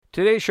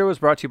Today's show is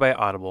brought to you by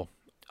Audible.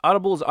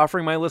 Audible is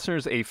offering my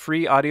listeners a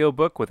free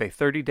audiobook with a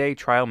 30-day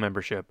trial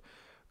membership.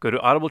 Go to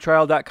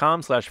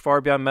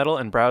audibletrial.com/farbeyondmetal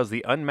and browse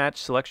the unmatched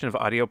selection of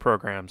audio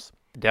programs.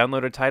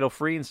 Download a title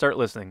free and start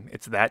listening.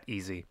 It's that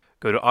easy.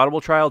 Go to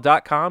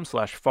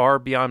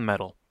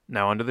audibletrial.com/farbeyondmetal.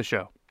 Now onto the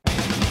show.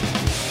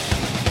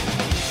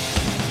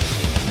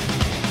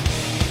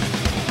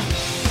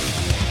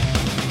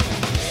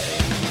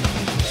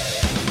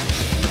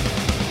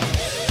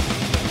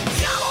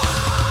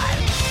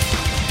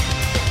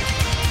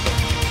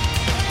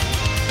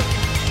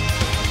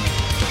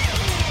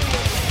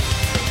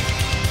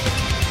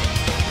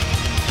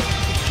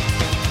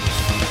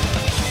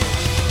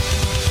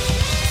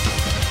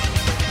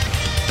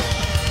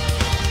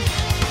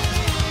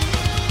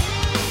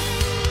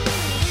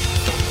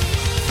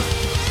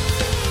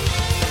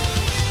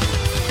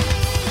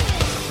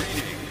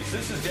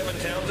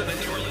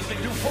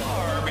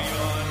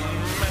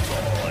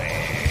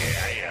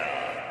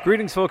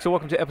 Greetings, folks, and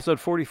welcome to episode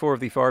 44 of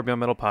the Far Beyond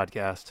Metal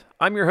podcast.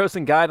 I'm your host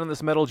and guide on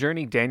this metal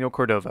journey, Daniel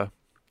Cordova.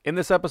 In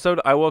this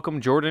episode, I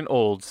welcome Jordan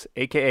Olds,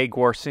 aka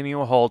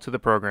Guarcinio Hall, to the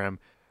program.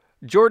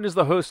 Jordan is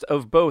the host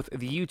of both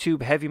the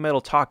YouTube heavy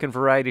metal talk and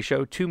variety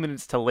show 2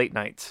 Minutes to Late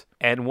Nights,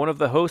 and one of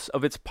the hosts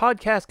of its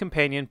podcast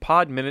companion,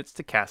 Pod Minutes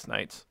to Cast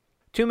Nights.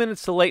 2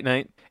 Minutes to Late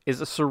Night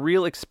is a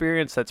surreal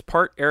experience that's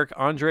part Eric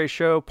Andre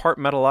show, part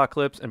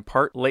Metalocalypse, and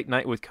part Late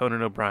Night with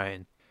Conan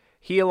O'Brien.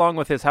 He, along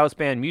with his house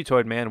band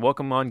Mutoid Man,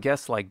 welcome on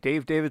guests like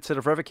Dave Davidson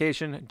of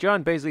Revocation,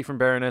 John Baisley from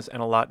Baroness,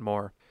 and a lot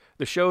more.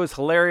 The show is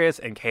hilarious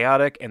and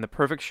chaotic, and the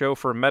perfect show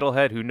for a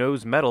metalhead who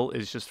knows metal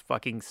is just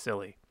fucking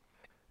silly.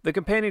 The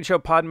companion show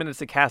Pod Minutes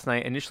to Cast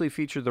Night initially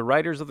featured the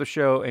writers of the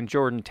show and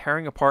Jordan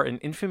tearing apart an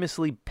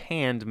infamously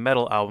panned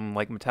metal album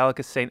like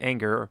Metallica's Saint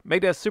Anger,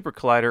 Megadeth's Super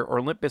Collider,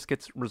 or Limp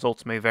Bizkit's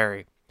Results May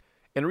Vary.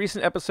 In a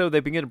recent episode, they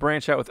begin to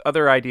branch out with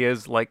other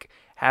ideas like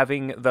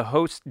having the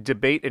host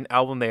debate an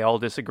album they all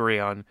disagree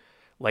on,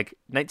 like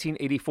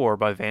 1984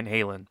 by Van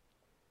Halen.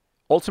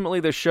 Ultimately,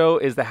 the show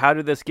is the How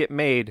Did This Get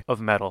Made of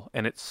metal,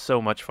 and it's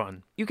so much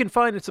fun. You can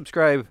find and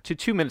subscribe to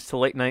 2 Minutes to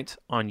Late Night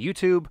on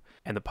YouTube,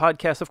 and the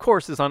podcast, of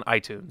course, is on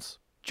iTunes.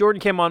 Jordan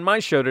came on my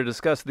show to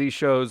discuss these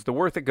shows, the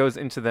work that goes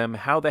into them,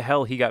 how the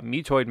hell he got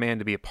Mutoid Man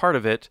to be a part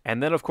of it,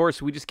 and then, of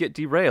course, we just get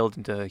derailed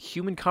into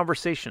human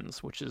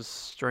conversations, which is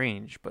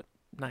strange, but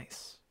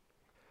nice.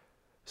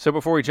 So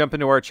before we jump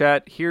into our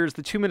chat, here's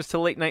the 2 Minutes to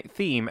Late Night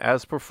theme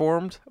as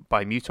performed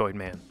by Mutoid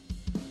Man.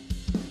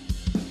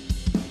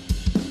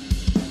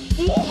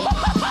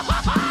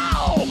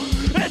 Wow!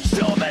 It's 2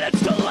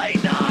 minutes to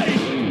late night!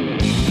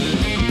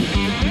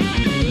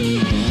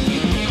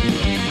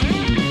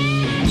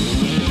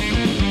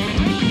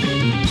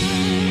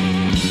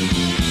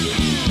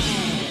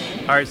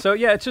 All right, so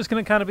yeah, it's just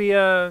going to kind of be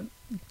a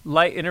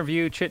light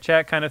interview,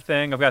 chit-chat kind of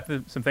thing. I've got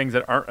some things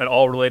that aren't at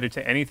all related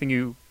to anything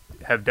you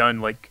have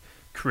done, like,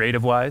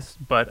 creative-wise,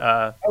 but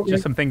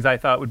just some things I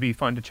thought would be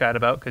fun to chat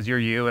about, because you're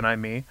you and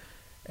I'm me,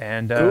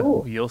 and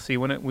cool. You'll see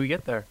when we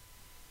get there.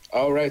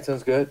 All right,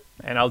 sounds good.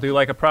 And I'll do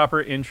like a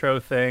proper intro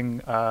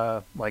thing,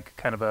 like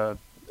kind of a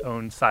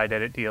own side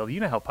edit deal. You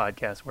know how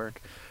podcasts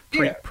work,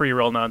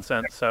 pre-roll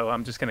nonsense. So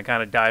I'm just going to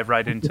kind of dive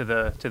right into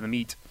the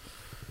meat.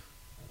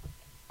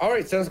 All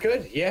right, sounds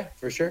good. Yeah,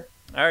 for sure.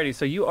 Alrighty,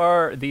 so you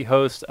are the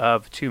host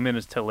of 2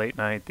 Minutes to Late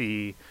Night.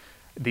 Is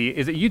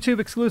it YouTube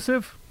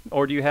exclusive,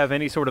 or do you have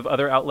any sort of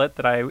other outlet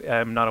that I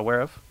am not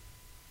aware of?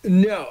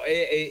 No,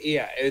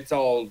 it's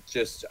all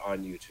just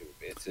on YouTube.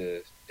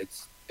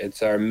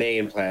 It's our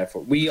main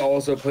platform. We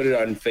also put it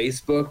on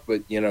Facebook,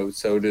 but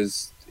so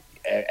does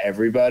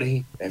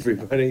everybody.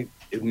 Everybody,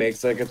 it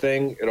makes like a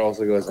thing. It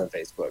also goes on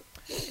Facebook.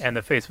 And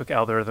the Facebook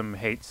algorithm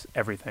hates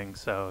everything,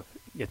 so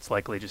it's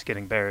likely just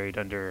getting buried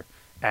under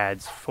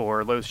ads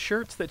for those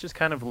shirts that just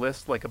kind of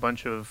list like a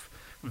bunch of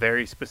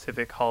very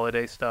specific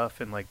holiday stuff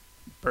and like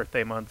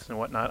birthday months and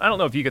whatnot. I don't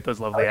know if you get those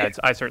lovely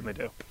ads. I certainly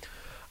do.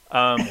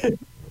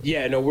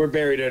 Yeah, no, we're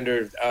buried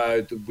under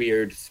the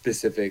weird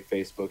specific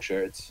Facebook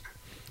shirts.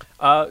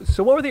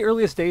 So what were the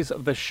earliest days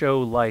of the show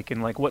like,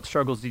 and like what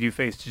struggles did you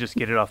face to just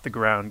get it off the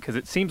ground? Because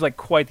it seems like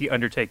quite the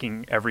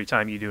undertaking every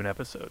time you do an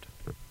episode.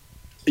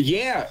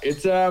 Yeah,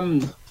 it's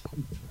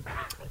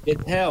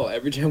hell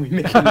every time we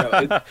make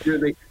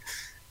it.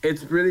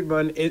 It's really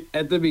fun.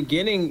 At the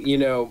beginning,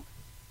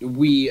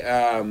 we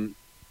I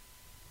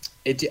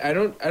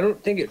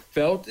don't think it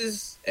felt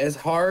as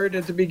hard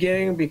at the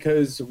beginning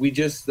because we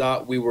just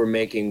thought we were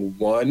making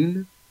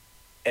one.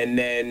 And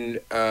then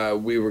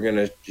we were going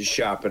to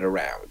shop it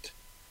around.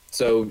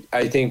 So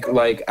I think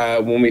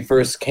when we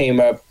first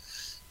came up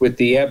with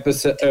the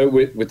episode,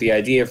 with the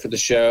idea for the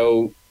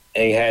show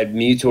and had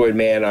Mutoid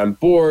Man on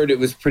board, it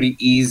was pretty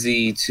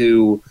easy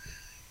to,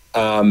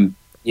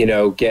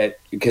 get,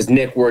 because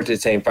Nick worked at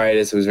St.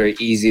 Vitus. It was very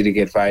easy to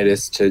get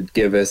Vitus to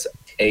give us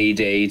a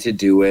day to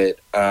do it.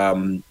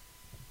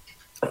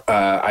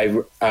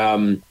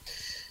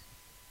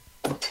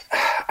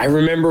 I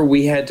remember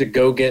we had to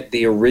go get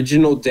the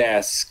original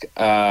desk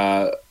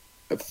off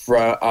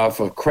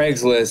of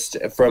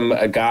Craigslist from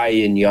a guy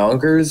in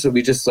Yonkers. So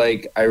we just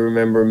I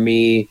remember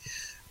me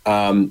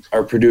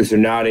our producer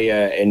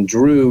Nadia and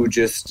Drew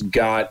just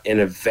got in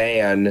a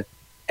van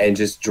and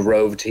just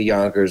drove to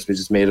Yonkers. We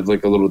just made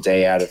like a little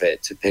day out of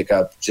it to pick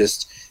up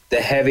just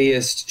the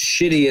heaviest,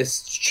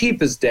 shittiest,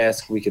 cheapest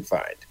desk we could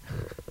find.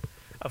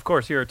 Of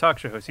course, you're a talk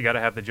show host. You got to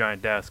have the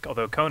giant desk.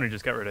 Although Conan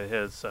just got rid of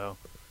his, so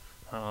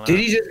I don't know. Did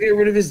he just get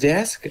rid of his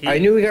desk? I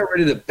knew he got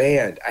rid of the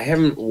band. I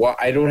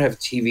don't have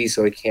TV,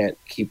 so I can't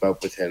keep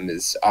up with him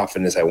as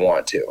often as I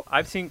want to.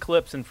 I've seen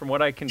clips, and from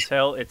what I can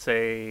tell, it's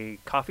a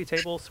coffee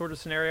table sort of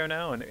scenario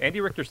now. And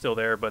Andy Richter's still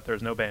there, but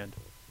there's no band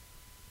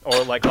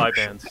or like live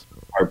bands.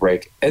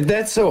 Heartbreak. And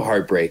that's so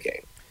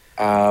heartbreaking.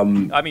 I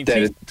mean,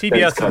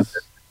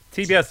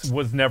 TBS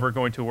was never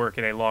going to work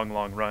in a long,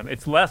 long run.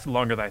 It's lasted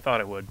longer than I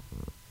thought it would.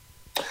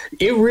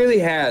 It really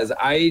has.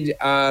 I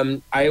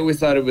always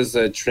thought it was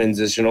a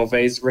transitional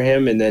phase for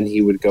him, and then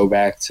he would go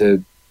back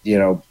to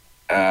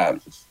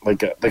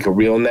like a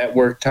real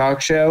network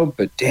talk show.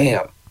 But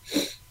damn,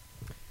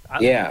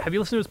 yeah. Have you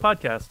listened to his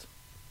podcast?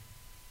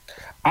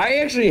 I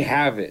actually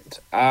haven't.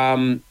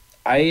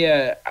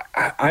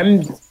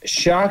 I'm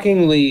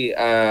shockingly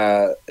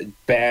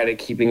bad at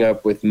keeping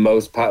up with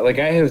most like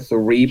I have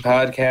 3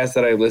 podcasts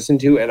that I listen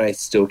to and I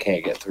still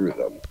can't get through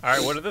them. All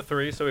right, what are the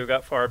 3? So we've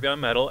got Far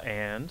Beyond Metal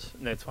and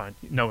no, it's fine.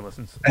 No one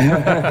listens.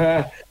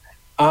 I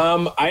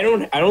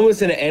don't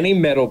listen to any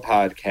metal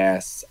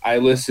podcasts. I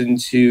listen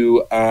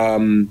to I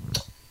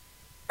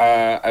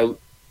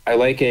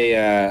like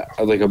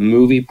a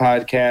movie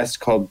podcast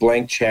called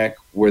Blank Check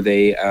where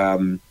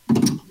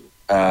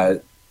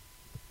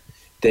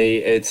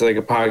it's like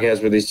a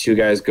podcast where these 2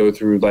 guys go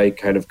through like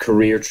kind of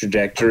career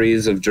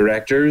trajectories of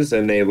directors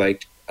and they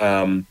like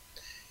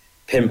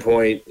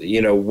pinpoint,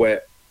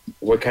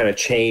 what kind of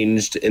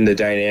changed in the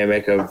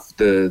dynamic of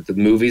the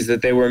movies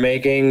that they were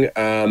making.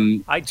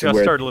 I just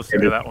started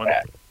listening to that one.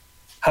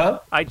 Huh?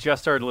 I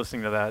just started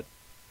listening to that.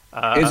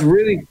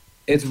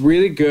 It's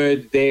really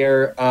good. They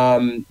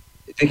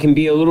can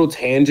be a little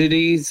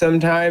tangenty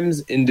sometimes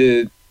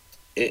into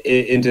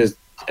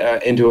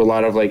a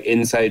lot of like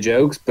inside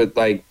jokes, but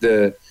like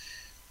the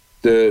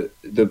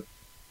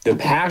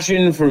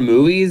passion for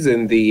movies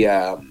and the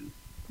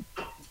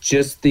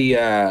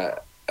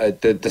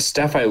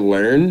stuff I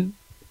learn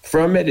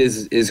from it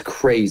is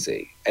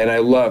crazy, and I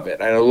love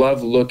it. I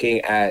love looking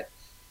at,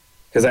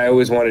 because I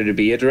always wanted to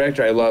be a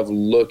director. I love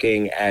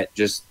looking at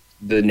just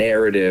the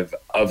narrative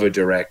of a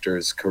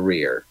director's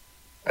career.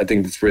 I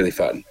think it's really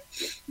fun.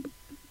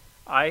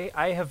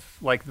 I have,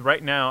 like,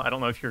 right now, I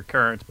don't know if you're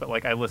current, but,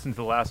 like, I listened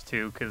to the last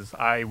 2 because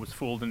I was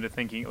fooled into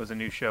thinking it was a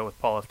new show with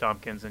Paul F.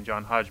 Tompkins and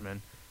John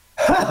Hodgman.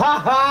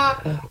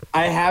 I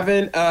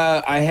haven't,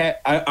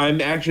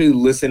 I'm actually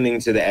listening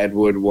to the Ed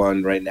Wood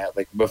one right now.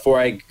 Like,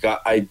 before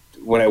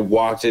when I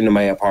walked into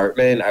my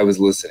apartment, I was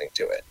listening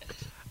to it.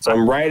 So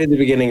I'm right at the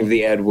beginning of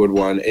the Ed Wood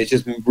one. It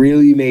just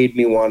really made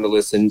me want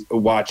to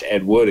watch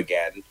Ed Wood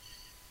again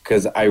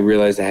because I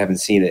realized I haven't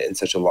seen it in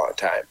such a long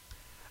time.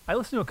 I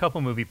listen to a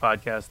couple movie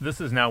podcasts.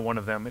 This is now one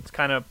of them. It's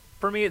kind of,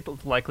 for me,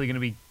 it's likely going to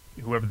be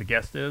whoever the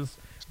guest is.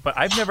 But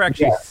I've never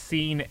actually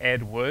seen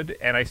Ed Wood,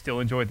 and I still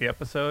enjoyed the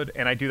episode.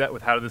 And I do that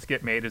with How Did This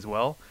Get Made as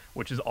well,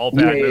 which is all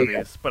bad movies.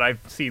 Yeah. But I've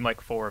seen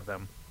like 4 of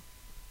them.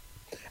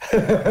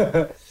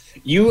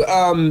 You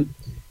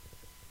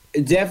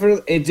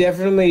it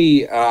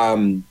definitely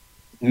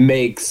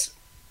makes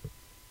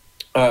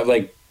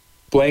like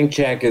Blank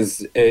Check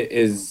is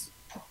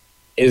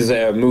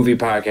a movie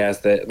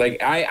podcast that,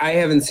 like, I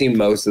haven't seen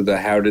most of the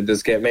How Did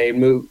This Get Made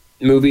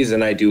movies,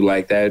 and I do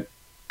like that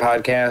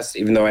podcast,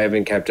 even though I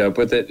haven't kept up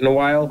with it in a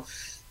while.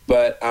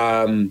 But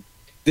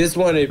this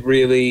one, it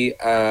really,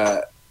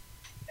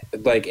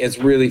 it's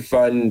really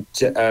fun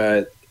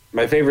to,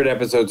 my favorite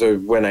episodes are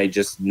when I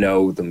just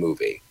know the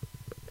movie.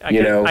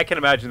 I can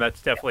imagine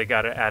that's definitely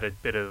got an added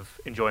bit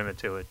of enjoyment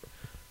to it.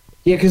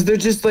 Yeah, because they're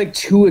just like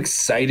 2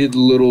 excited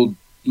little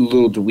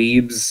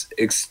dweebs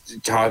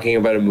talking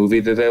about a movie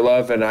that they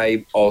love, and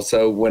I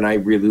also, when I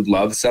really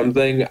love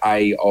something,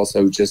 I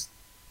also just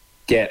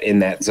get in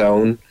that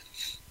zone.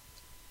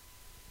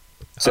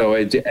 So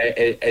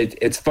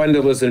it's fun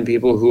to listen to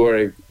people who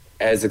are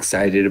as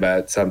excited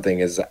about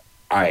something as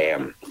I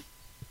am.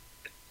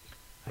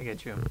 I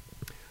get you.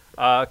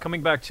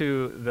 Coming back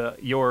to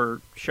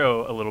your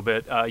show a little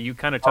bit, you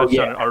kind of touched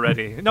on it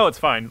already. No, it's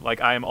fine.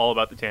 Like, I am all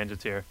about the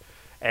tangents here.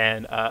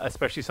 And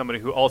especially somebody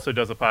who also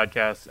does a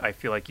podcast, I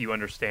feel like you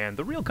understand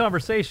the real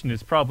conversation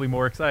is probably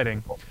more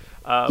exciting.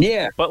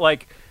 But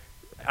like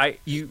I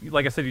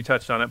said, you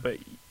touched on it, but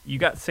you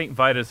got St.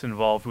 Vitus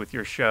involved with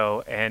your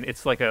show, and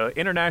it's like a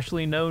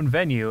internationally known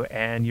venue,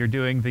 and you're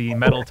doing the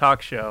metal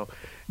talk show.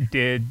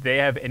 Did they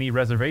have any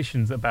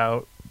reservations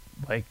about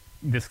like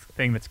this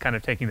thing that's kind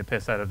of taking the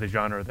piss out of the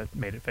genre that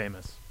made it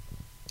famous?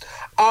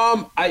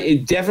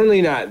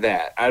 Definitely not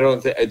that. I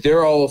don't think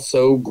they're all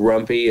so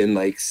grumpy and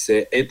like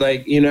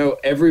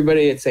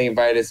everybody at St.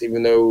 Vitus,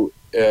 even though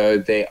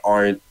they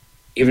aren't,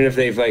 even if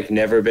they've like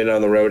never been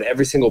on the road,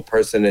 every single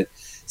person at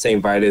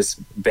St. Vitus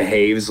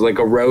behaves like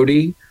a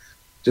roadie,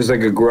 just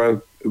like a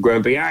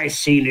grumpy. I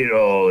seen it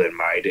all in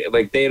my day.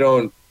 Like they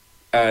don't.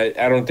 I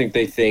don't think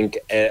they think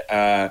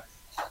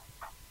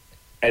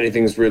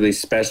anything's really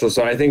special.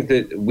 So I think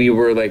that we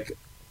were like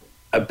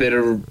a bit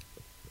of,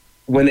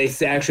 when they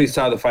actually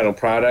saw the final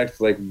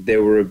product, like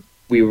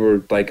we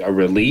were like a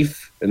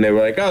relief, and they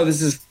were like, oh,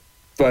 this is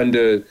fun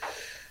to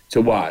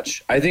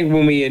watch. I think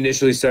when we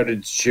initially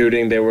started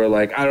shooting, they were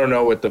like, I don't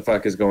know what the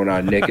fuck is going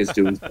on. Nick is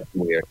doing something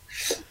weird.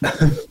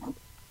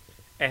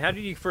 And how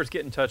did you first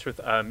get in touch with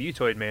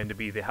Mutoid Man to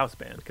be the house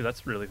band? Because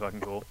that's really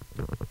fucking cool.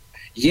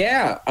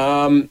 Yeah.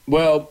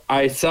 Well,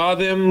 I saw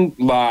them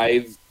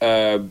live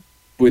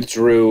with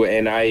Drew,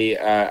 and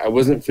I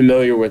wasn't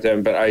familiar with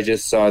them, but I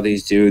just saw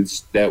these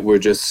dudes that were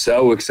just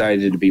so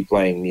excited to be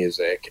playing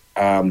music.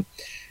 And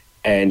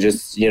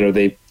just, you know,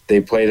 they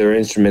play their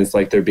instruments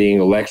like they're being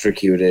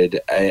electrocuted.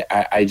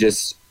 I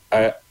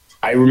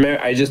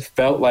remember, I just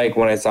felt like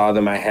when I saw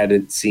them, I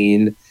hadn't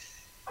seen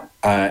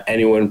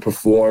anyone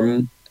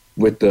perform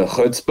with the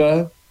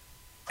chutzpah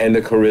and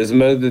the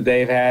charisma that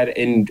they've had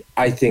in,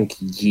 I think,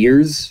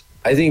 years.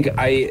 I think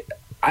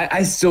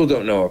I still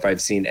don't know if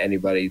I've seen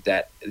anybody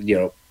that, you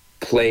know,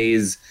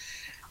 plays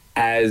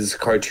as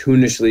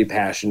cartoonishly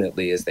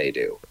passionately as they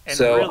do. And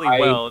so really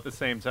well at the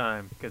same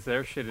time, because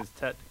their shit is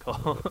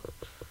technical.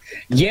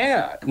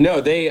 Yeah,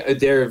 no,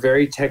 they're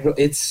very technical.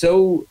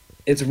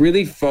 It's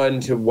really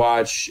fun to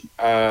watch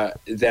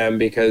them,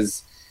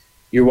 because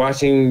you're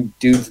watching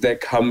dudes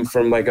that come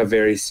from like a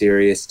very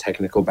serious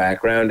technical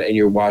background, and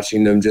you're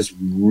watching them just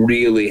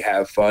really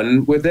have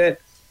fun with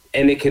it.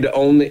 And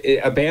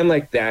a band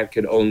like that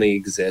could only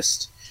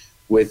exist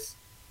with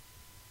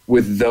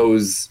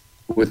those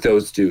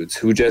dudes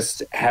who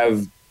just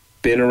have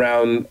been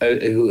around,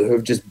 who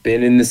have just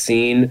been in the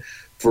scene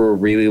for a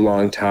really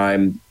long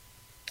time,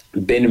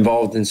 been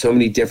involved in so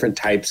many different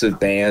types of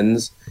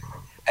bands,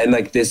 and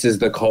like this is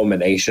the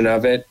culmination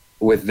of it,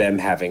 with them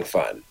having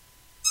fun.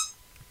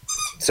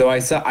 So I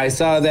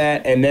saw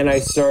that, and then I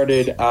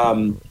started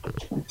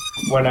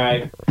when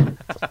I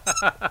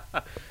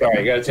sorry,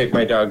 I gotta take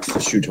my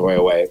dog's chew toy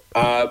away.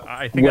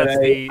 I think that's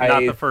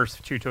not the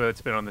first chew toy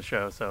that's been on the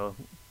show, so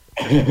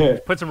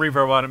just put some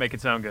reverb on it, make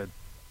it sound good.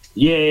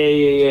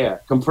 Yeah.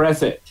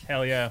 Compress it.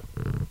 Hell yeah.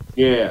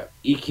 Yeah.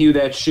 EQ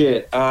that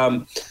shit.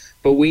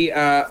 But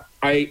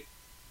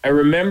I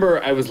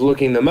remember I was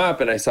looking them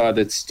up, and I saw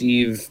that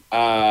Steve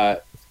on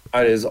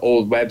his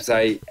old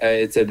website,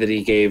 it said that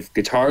he gave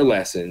guitar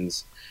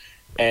lessons,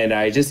 and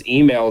I just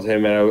emailed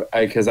him, and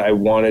because I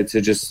wanted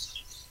to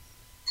just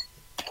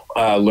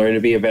learn to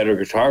be a better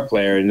guitar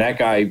player, and that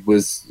guy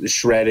was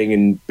shredding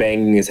and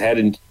banging his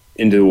head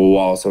into a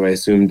wall, so I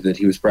assumed that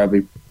he was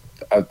probably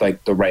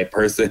like the right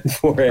person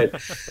for it.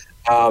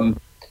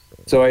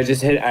 So I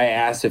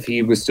asked if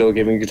he was still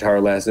giving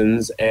guitar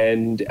lessons,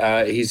 and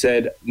he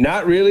said,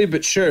 not really,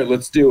 but sure,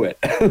 let's do it.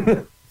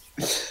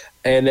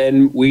 And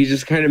then we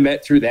just kind of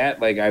met through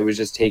that. Like I was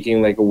just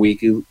taking like a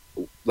weekly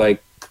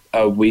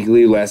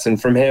lesson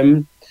from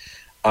him.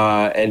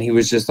 And he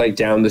was just like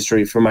down the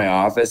street from my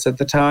office at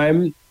the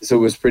time. So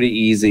it was pretty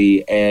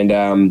easy.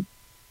 And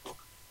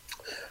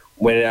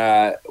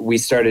when we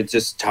started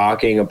just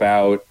talking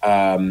about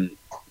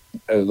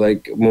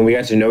like when we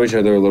got to know each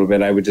other a little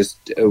bit, I was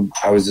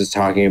just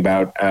talking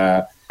about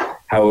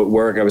how at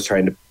work I was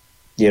trying to,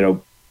 you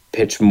know,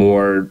 pitch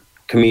more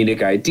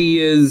comedic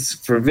ideas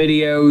for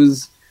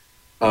videos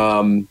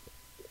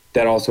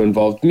that also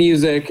involved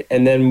music.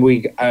 And then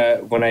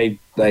when I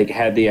like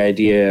had the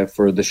idea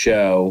for the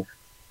show,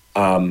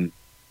 I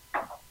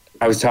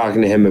was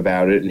talking to him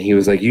about it, and he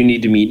was like, you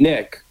need to meet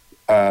Nick,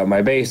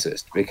 my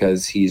bassist,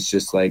 because he's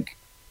just like,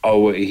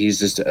 he's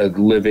just a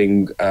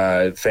living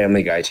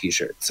Family Guy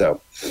t-shirt.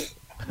 So,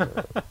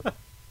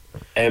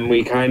 and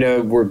we kind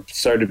of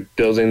started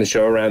building the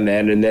show around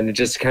then, and then it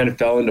just kind of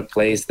fell into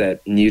place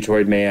that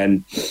Mutoid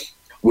Man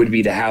would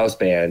be the house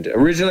band.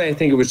 Originally, I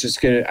think it was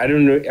just I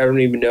don't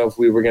even know if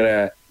we were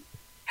gonna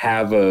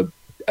have a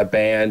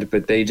band,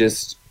 but they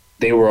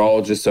were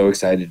all just so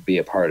excited to be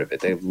a part of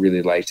it. They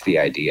really liked the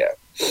idea.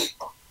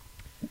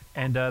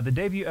 And the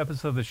debut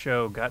episode of the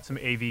show got some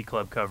AV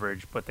Club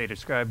coverage, but they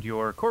described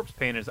your corpse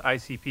paint as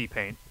ICP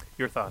paint.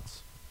 Your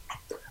thoughts?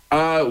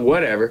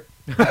 Whatever.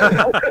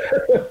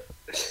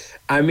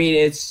 I mean,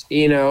 it's,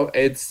 you know,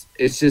 it's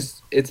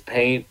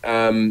paint.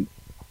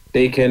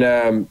 They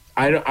can,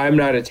 I'm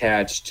not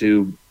attached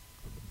to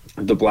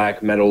the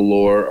black metal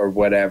lore or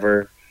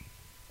whatever.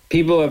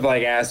 People have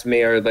like asked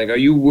me, are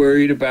you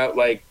worried about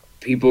like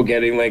people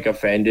getting like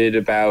offended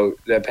about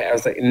that? I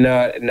was like,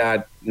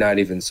 not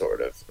even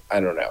sort of. I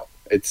don't know.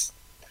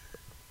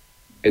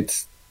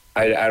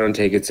 I don't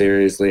take it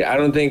seriously. I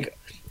don't think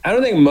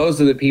most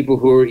of the people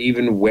who are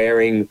even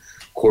wearing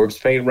corpse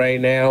paint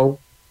right now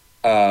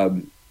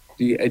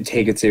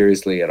take it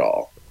seriously at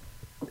all.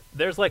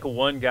 There's like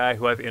one guy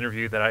who I've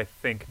interviewed that I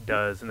think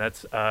does, and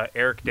that's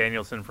Eric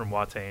Danielson from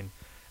Watain.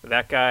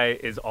 That guy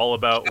is all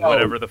about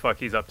whatever the fuck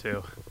he's up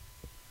to.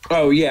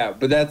 Oh yeah,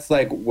 but that's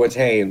like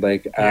Watain.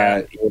 Like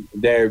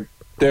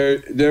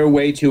they're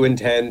way too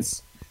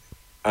intense.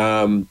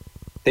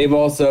 They've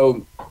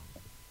also,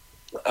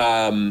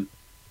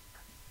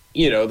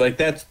 you know, like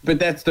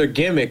that's their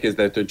gimmick, is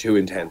that they're too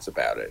intense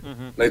about it.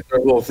 Mm-hmm. Like their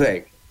whole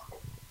thing.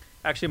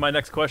 Actually, my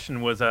next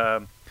question was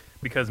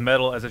because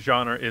metal as a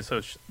genre is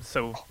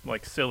so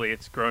like silly.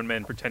 It's grown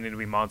men pretending to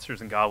be monsters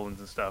and goblins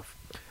and stuff,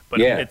 but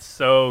Yeah. it's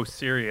so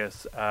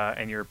serious.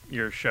 And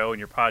your show and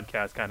your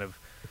podcast kind of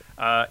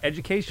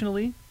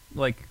educationally,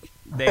 like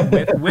they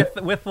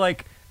with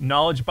like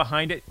knowledge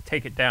behind it,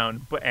 take it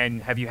down. But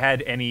and have you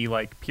had any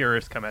like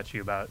purists come at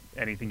you about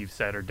anything you've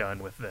said or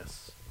done with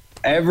this?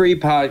 Every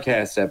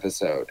podcast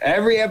episode,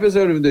 every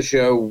episode of the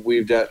show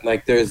we've done,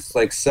 like there's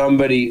like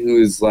somebody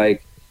who's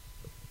like,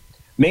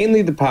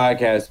 mainly the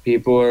podcast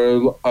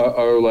people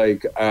are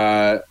like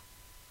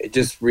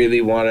just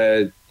really want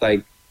to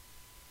like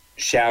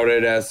shout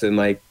at us and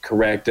like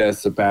correct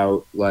us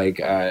about like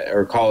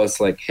or call us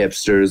like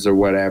hipsters or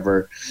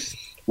whatever.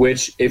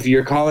 Which, if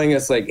you're calling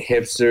us like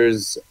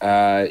hipsters,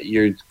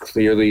 you're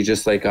clearly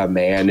just like a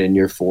man in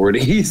your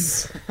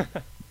 40s.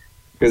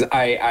 Because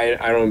I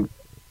don't.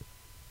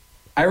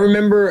 I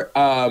remember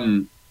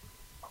I've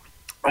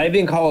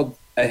been called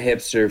a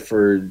hipster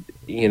for,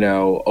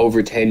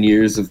 over 10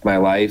 years of my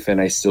life, and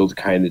I still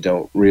kind of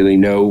don't really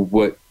know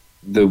what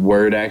the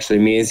word actually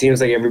means. It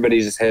seems like everybody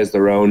just has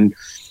their own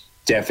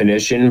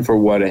definition for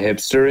what a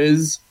hipster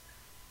is.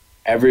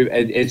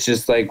 It's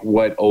just like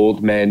what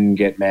old men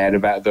get mad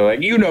about. They're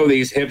like,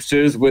 these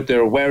hipsters with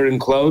their wearing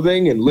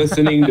clothing and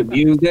listening to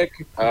music.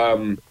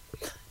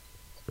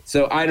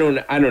 So I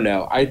don't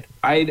know.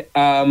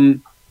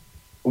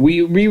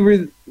 We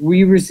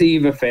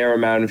receive a fair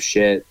amount of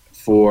shit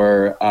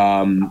for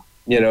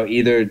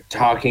either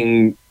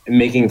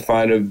making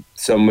fun of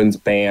someone's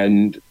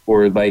band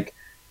or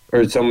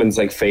someone's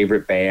like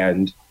favorite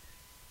band,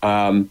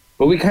 but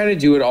we kind of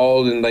do it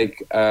all in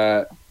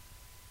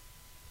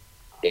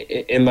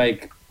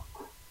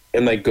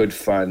good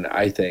fun,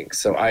 I think.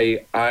 So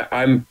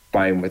I'm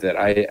fine with it.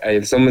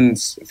 If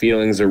someone's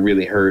feelings are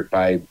really hurt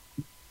by,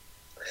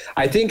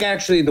 I think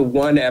actually the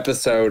one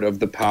episode of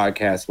the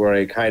podcast where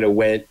I kind of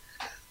went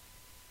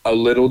a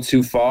little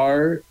too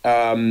far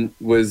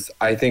was,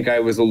 I think I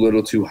was a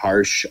little too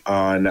harsh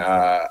on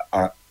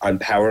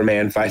Power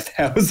Man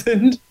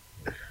 5000.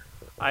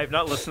 I have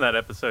not listened to that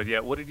episode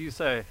yet. What did you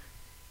say?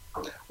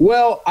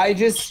 Well, I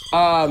just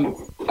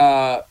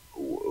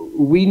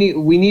we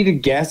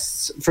needed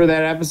guests for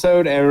that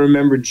episode, and I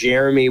remember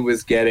Jeremy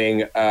was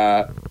getting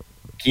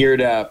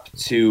geared up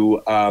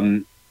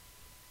to.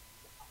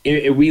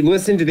 We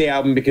listened to the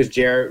album because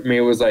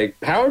Jeremy was like,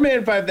 Power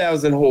Man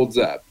 5000 holds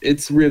up.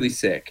 It's really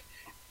sick.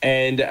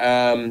 And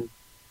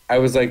I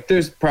was like,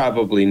 there's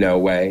probably no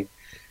way.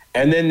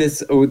 And then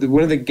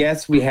one of the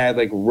guests we had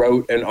like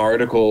wrote an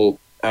article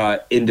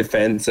in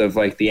defense of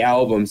like the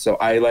album. So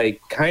I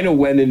like kind of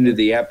went into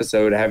the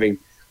episode having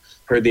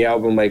heard the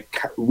album like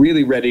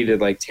really ready to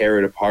like tear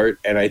it apart.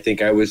 And I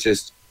think I was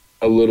just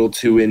a little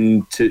too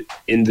in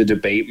the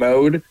debate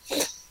mode.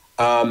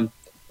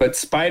 But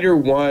Spider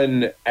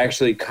One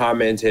actually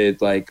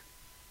commented like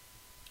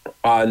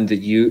on on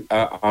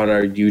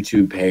our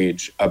YouTube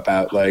page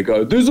about like,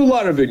 oh, there's a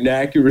lot of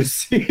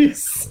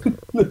inaccuracies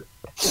on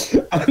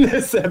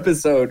this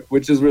episode,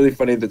 which is really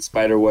funny that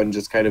Spider One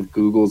just kind of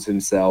Googles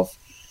himself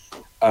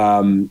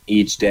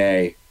each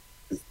day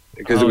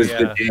because it was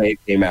the day it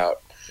came out.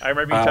 I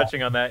remember you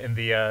touching on that in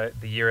the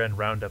year-end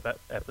roundup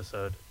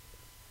episode.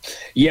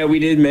 Yeah, we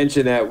did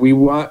mention that.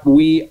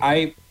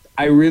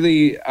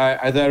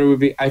 I thought it would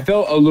be, I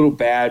felt a little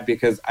bad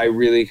because I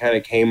really kind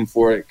of came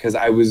for it because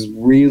I was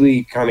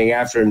really coming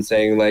after him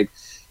saying like,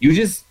 you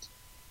just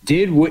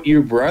did what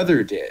your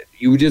brother did.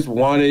 You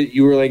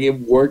were like, it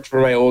worked for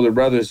my older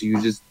brother. So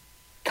you just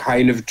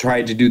kind of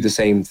tried to do the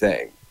same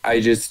thing. I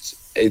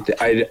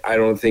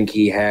don't think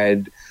he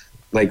had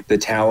like the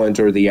talent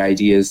or the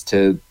ideas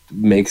to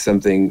make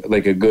something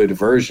like a good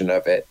version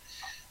of it.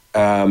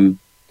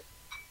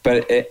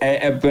 But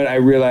I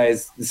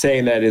realized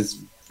saying that is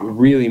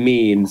really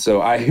mean.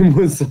 So I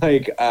was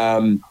like,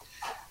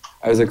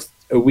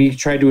 we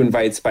tried to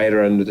invite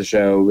Spider onto the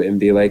show and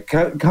be like,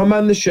 come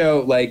on the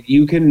show. Like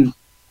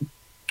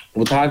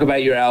we'll talk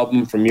about your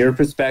album from your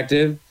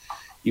perspective.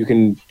 You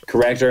can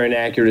correct our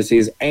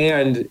inaccuracies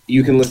and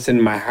you can listen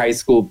to my high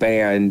school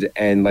band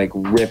and like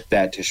rip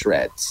that to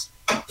shreds.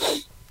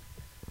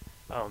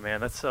 Oh man,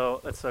 that's so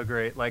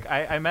great. Like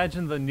I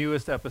imagine the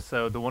newest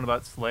episode, the one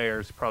about Slayer,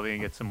 is probably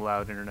gonna get some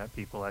loud internet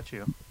people at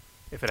you,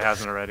 if it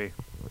hasn't already.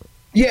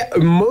 Yeah,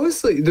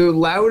 mostly the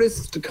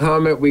loudest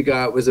comment we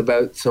got was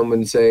about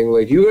someone saying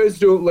like, you guys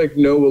don't like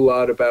know a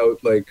lot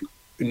about like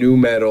nu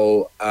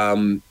metal.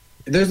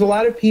 There's a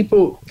lot of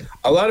people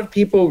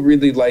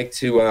really like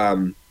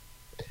to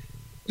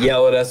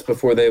yell at us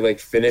before they like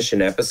finish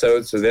an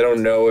episode, so they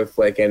don't know if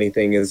like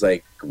anything is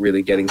like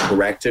really getting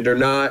corrected or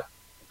not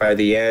by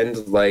the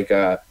end. Like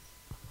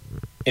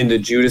in the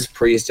Judas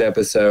Priest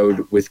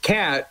episode with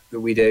Kat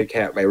that we did,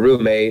 Kat, my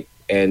roommate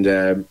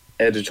and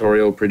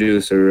editorial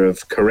producer of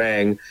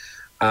Kerrang,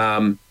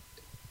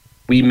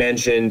 we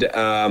mentioned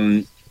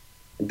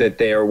that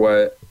there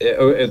was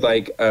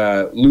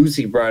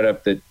Lucy brought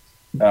up that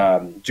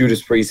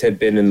Judas Priest had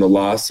been in the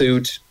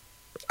lawsuit,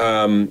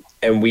 and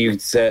we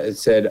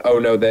said, oh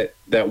no,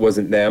 that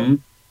wasn't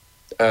them.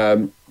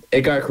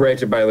 it got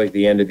corrected by like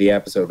the end of the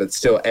episode, but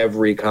still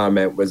every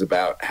comment was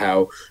about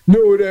how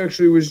no, it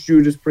actually was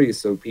Judas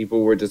Priest. So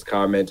people were just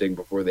commenting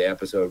before the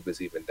episode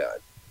was even done.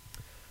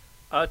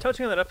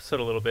 Touching on that episode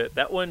a little bit,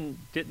 that one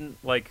didn't,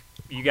 like,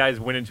 you guys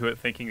went into it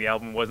thinking the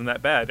album wasn't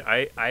that bad.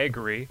 I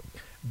agree.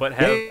 But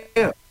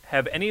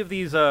have any of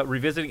these,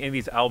 revisiting any of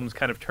these albums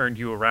kind of turned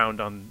you around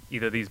on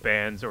either these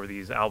bands or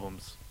these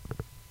albums?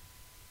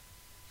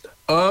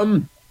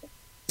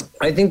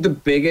 I think the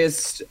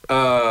biggest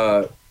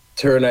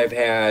turn I've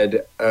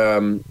had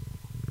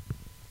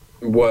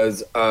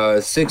was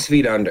 6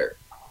 Feet Under,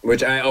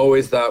 which I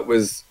always thought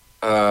was...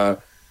 and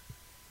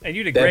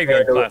you did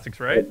Graveyard Classics,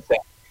 right?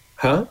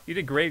 Huh? You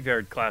did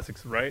Graveyard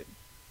Classics, right?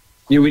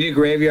 Yeah, we did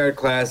Graveyard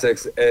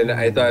Classics, and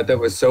I thought that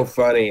was so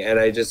funny, and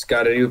I just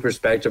got a new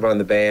perspective on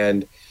the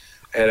band,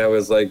 and I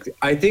was like,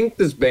 I think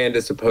this band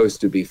is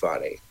supposed to be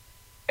funny.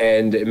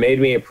 And it made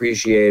me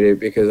appreciate it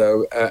because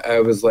I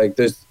was like,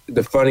 there's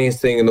the funniest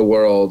thing in the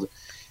world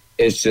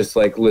is just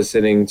like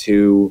listening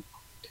to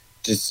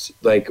just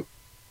like,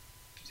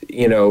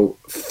 you know,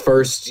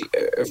 first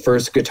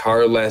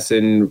guitar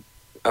lesson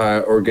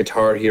or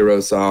Guitar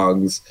Hero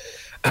songs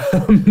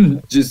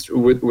just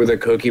with a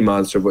Cookie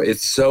Monster voice.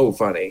 It's so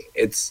funny.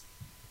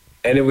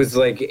 And it was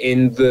like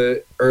in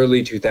the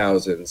early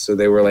 2000s, so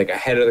they were like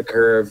ahead of the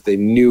curve. They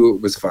knew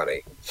it was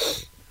funny.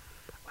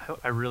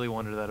 I really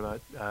wondered that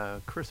about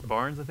Chris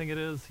Barnes, I think it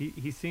is.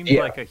 He seems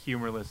like a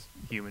humorless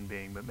human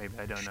being, but maybe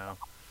I don't know.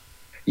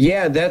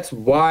 Yeah, that's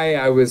why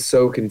I was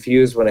so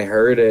confused when I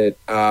heard it.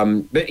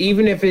 But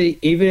even if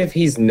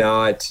he's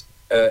not,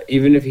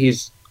 even if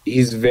he's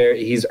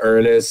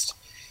earnest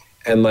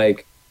and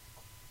like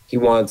he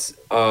wants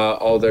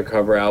all their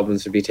cover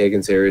albums to be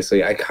taken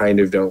seriously, I kind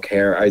of don't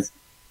care.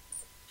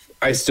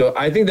 I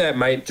think that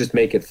might just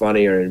make it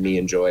funnier and me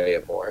enjoy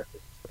it more.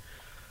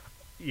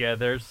 Yeah,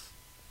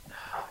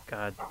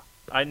 God,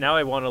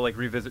 I want to like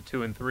revisit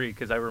 2 and 3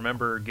 because I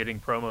remember getting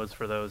promos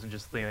for those and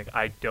just thinking like,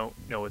 I don't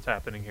know what's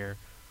happening here.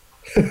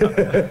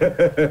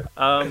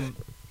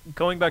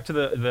 Going back to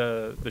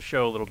the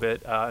show a little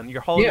bit, in your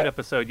Halloween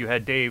episode, you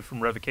had Dave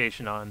from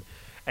Revocation on,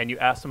 and you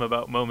asked him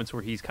about moments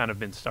where he's kind of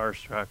been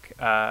starstruck.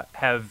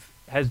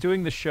 Has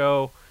doing the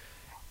show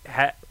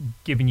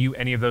given you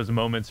any of those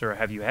moments, or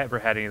have you ever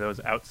had any of those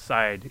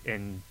outside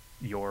in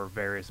your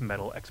various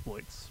metal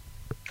exploits?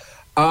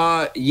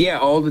 Yeah,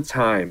 all the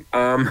time.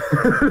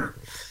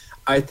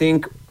 I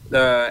think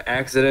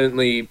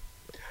accidentally,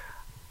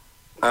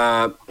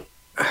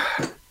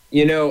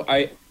 you know,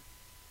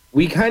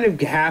 we kind of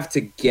have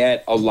to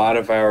get a lot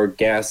of our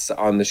guests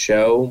on the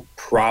show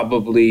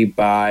probably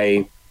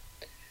by,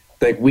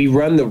 like, we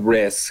run the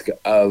risk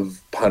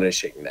of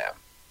punishing them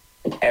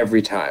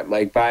every time,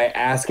 like by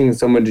asking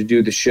someone to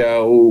do the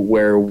show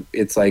where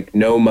it's like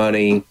no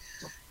money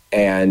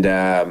and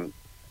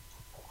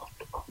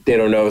they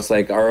don't know. It's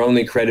like our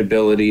only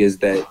credibility is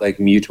that like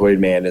Mutoid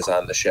Man is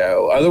on the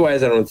show.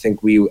 Otherwise, I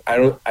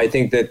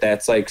think that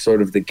that's like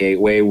sort of the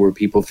gateway where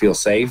people feel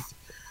safe.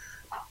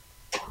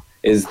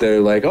 Is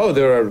they're like, oh,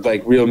 there are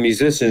like real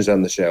musicians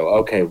on the show.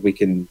 Okay, we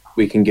can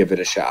give it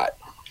a shot.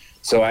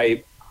 So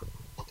I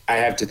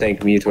have to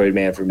thank Mutoid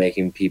Man for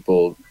making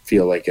people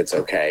feel like it's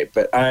okay.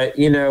 But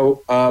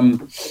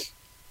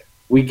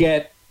we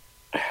get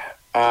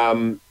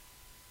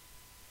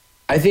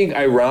I think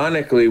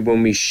ironically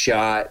when we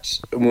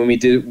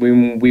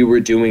were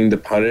doing The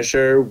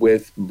Punisher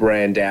with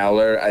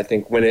Brandaller, I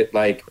think when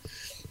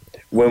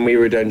we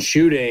were done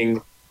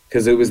shooting,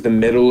 because it was the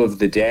middle of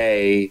the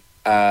day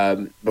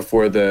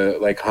before the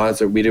like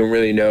concert, we didn't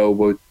really know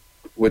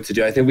what to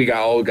do. I think we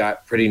all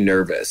got pretty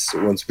nervous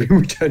once we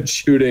were done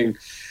shooting,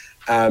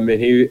 and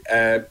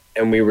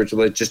we were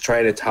just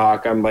trying to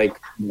talk. I'm like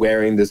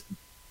wearing this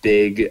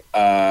big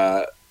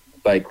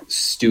like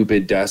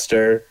stupid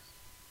duster.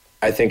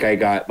 I think I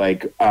got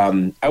like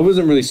I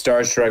wasn't really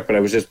starstruck, but I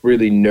was just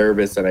really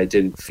nervous and I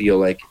didn't feel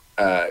like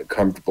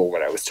comfortable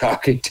when I was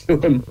talking to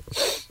him.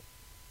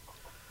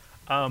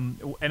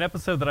 An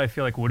episode that I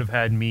feel like would have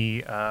had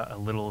me a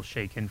little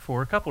shaken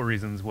for a couple of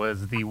reasons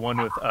was the one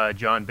with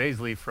John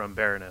Baisley from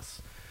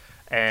Baroness.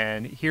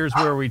 And here's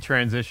where we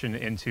transition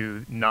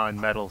into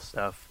non-metal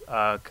stuff,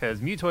 because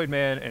Mutoid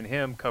Man and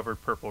him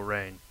covered Purple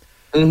Rain.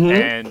 Mm-hmm.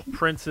 And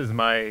Prince is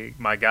my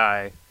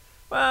guy.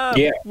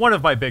 One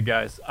of my big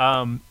guys.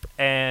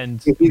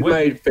 And he's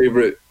my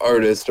favorite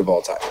artist of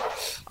all time.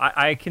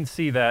 I can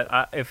see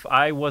that. If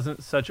I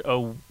wasn't such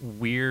a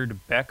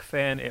weird Beck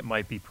fan, it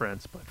might be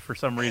Prince. But for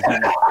some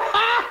reason,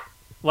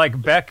 like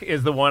Beck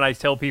is the one I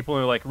tell people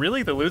who are like,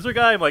 really, the loser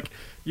guy? I'm like,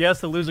 yes,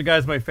 the loser guy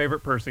is my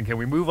favorite person. Can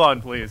we move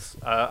on, please?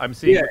 I'm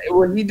seeing. Yeah,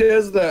 when he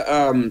does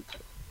the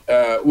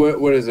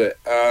what is it?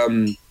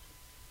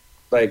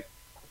 Like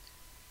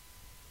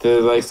the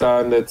like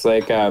song that's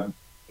like I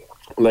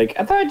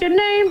thought your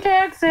name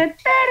tag said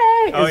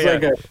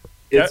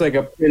it's like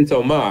a Prince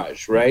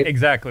homage, right?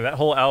 Exactly. That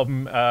whole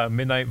album,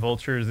 Midnight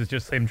Vultures, is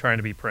just him trying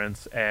to be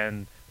Prince,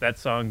 and that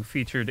song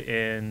featured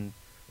in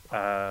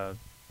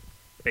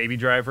Baby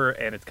Driver,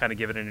 and it's kind of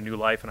given it a new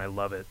life, and I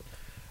love it.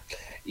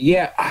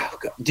 Yeah. Oh,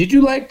 did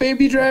you like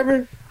Baby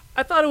Driver?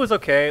 I thought it was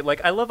okay.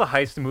 Like, I love a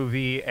heist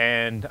movie,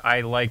 and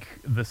I like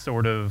the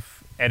sort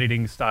of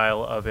editing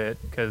style of it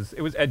because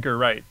it was Edgar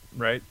Wright,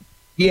 right?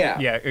 Yeah.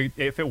 Yeah,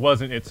 if it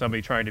wasn't, it's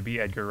somebody trying to be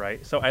Edgar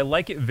Wright. So I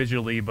like it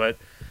visually, but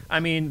I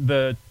mean,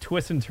 the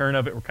twist and turn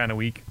of it were kind of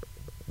weak.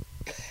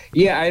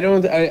 Yeah, I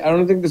don't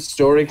think the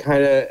story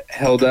kind of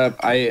held up.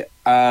 It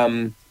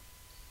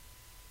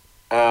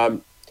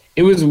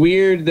was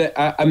weird that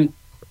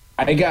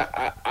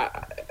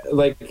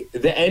like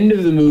the end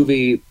of the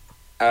movie.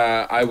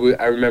 I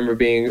remember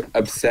being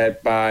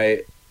upset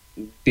by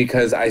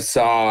because I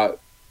saw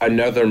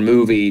another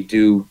movie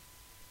do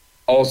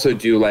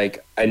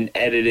like an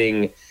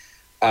editing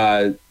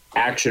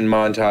action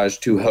montage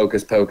to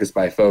Hocus Pocus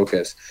by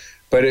Focus,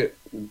 but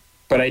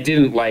I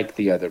didn't like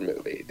the other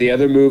movie. The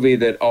other movie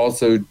that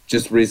also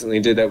just recently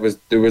did that was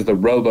the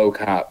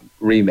RoboCop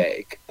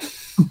remake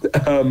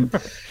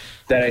that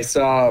I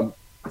saw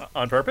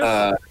On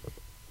purpose?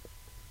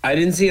 I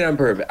didn't see it on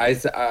purpose. I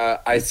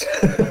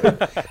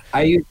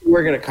used to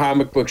work at a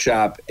comic book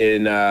shop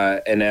in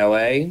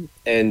LA,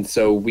 and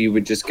so we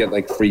would just get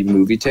like free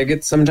movie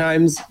tickets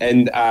sometimes,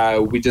 and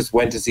we just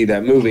went to see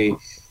that movie,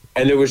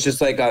 and there was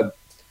just like a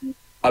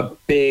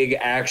big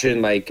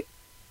action like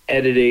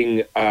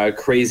editing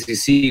crazy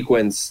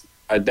sequence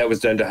that was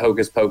done to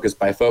Hocus Pocus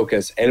by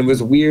Focus, and it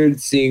was weird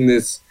seeing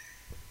this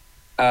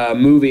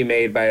movie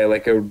made by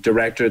like a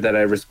director that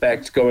I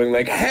respect going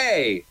like,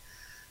 hey,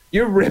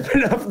 you're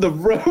ripping off the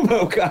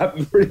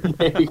RoboCop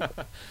remake.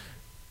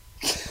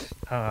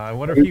 I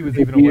wonder if he was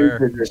even aware.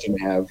 Position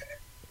to have.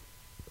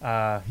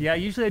 Yeah,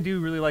 usually I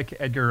do really like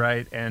Edgar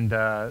Wright, and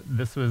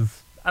this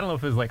was, I don't know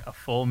if it was like a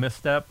full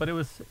misstep, but it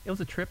was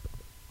a trip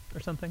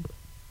or something.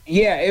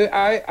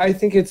 Yeah, I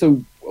think it's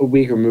a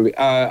weaker movie.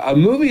 A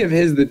movie of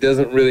his that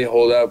doesn't really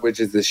hold up,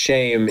 which is a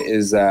shame,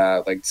 is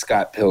like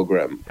Scott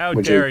Pilgrim. How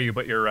dare you,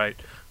 but you're right.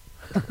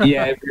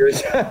 Yeah,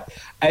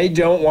 I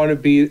don't want to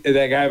be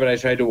that guy, but I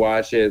tried to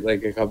watch it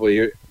like a couple of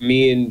years.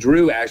 Me and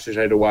Drew actually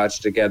tried to watch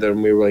it together,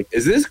 and we were like,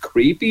 "Is this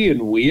creepy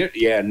and weird?"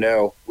 Yeah,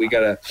 no, we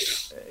gotta.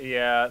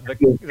 Yeah,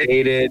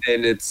 dated,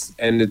 and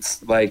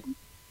it's like,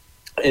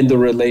 and the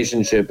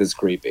relationship is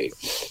creepy.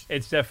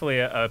 It's definitely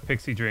a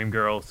pixie dream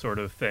girl sort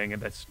of thing,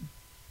 and that's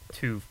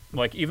too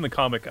like even the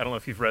comic. I don't know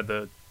if you've read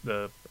the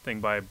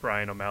thing by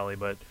Brian O'Malley,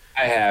 but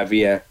I have,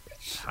 yeah.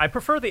 I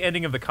prefer the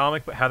ending of the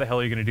comic, but how the hell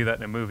are you going to do that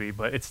in a movie?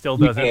 But it still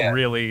doesn't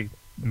really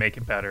make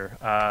it better.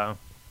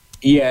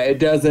 Yeah, it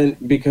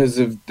doesn't because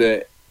of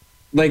the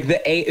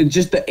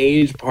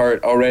age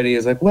part already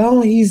is like,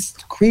 well, he's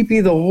creepy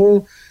the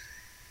whole.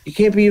 You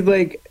can't be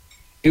like.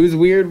 It was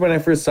weird when I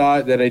first saw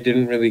it that I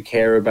didn't really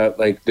care about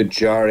like the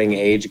jarring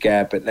age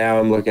gap, but now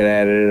I'm looking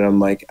at it and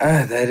I'm like,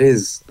 that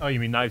is. Oh, you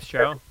mean Knives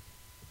Chow?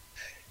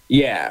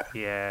 Yeah.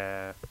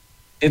 Yeah.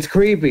 It's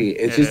creepy.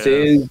 It just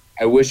is.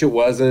 I wish it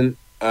wasn't.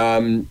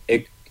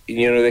 They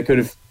could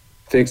have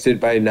fixed it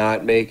by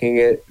not making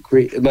it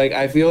like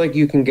I feel like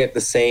you can get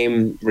the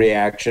same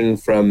reaction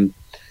from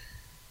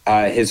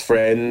his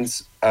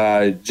friends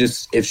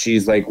just if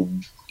she's like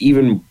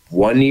even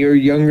 1 year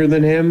younger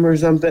than him or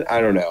something.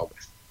 I don't know,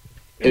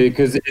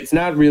 because it's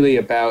not really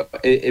about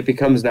it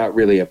becomes not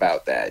really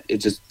about that. It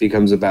just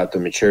becomes about the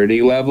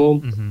maturity level.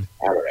 Mm-hmm.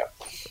 I don't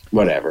know,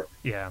 whatever.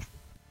 Yeah.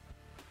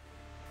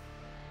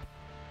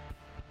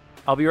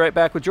 I'll be right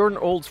back with Jordan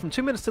Olds from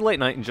 2 Minutes to Late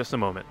Night in just a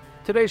moment.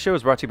 Today's show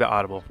is brought to you by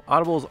Audible.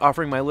 Audible is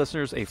offering my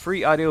listeners a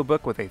free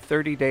audiobook with a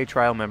 30-day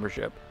trial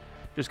membership.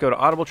 Just go to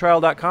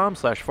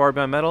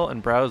audibletrial.com/farbeyondmetal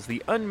and browse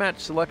the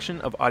unmatched selection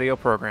of audio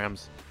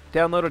programs.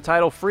 Download a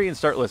title free and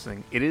start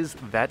listening. It is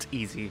that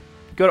easy.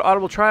 Go to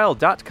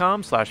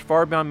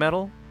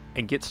audibletrial.com/farbeyondmetal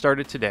and get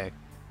started today.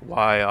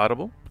 Why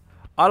Audible?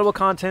 Audible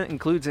content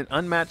includes an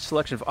unmatched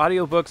selection of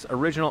audiobooks,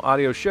 original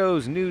audio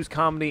shows, news,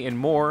 comedy, and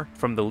more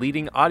from the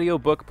leading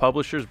audiobook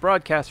publishers,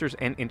 broadcasters,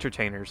 and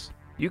entertainers.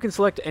 You can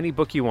select any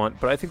book you want,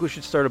 but I think we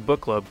should start a book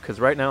club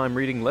because right now I'm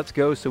reading Let's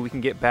Go So We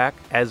Can Get Back,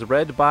 as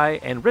read by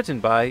and written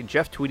by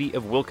Jeff Tweedy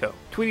of Wilco.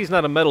 Tweedy's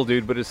not a metal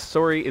dude, but his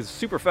story is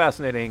super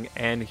fascinating,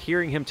 and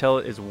hearing him tell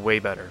it is way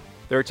better.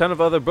 There are a ton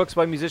of other books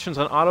by musicians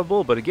on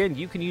Audible, but again,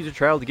 you can use a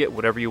trial to get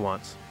whatever you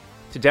want.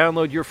 To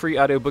download your free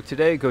audiobook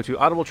today, go to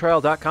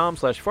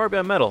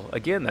audibletrial.com/farbeyondmetal.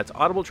 Again, that's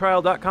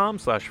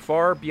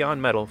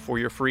audibletrial.com/farbeyondmetal for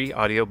your free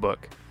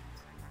audiobook.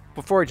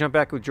 Before I jump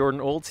back with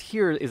Jordan Olds,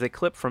 here is a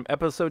clip from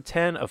episode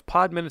 10 of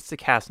Pod Minutes to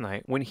Cast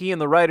Night, when he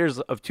and the writers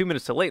of 2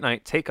 Minutes to Late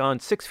Night take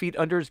on 6 Feet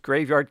Under's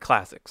Graveyard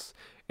Classics.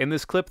 In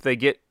this clip, they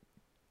get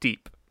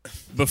deep.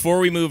 Before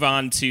we move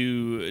on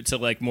to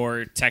like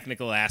more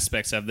technical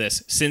aspects of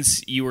this,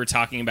 since you were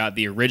talking about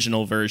the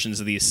original versions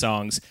of these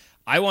songs,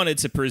 I wanted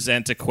to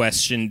present a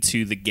question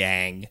to the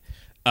gang,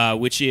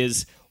 which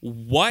is,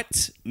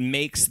 what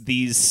makes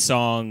these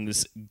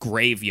songs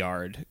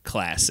graveyard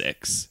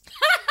classics?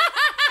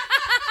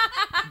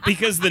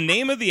 because the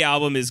name of the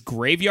album is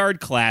Graveyard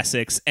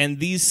Classics, and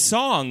these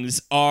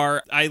songs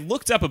are. I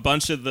looked up a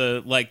bunch of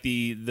the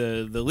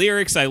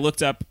lyrics. I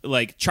looked up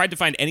tried to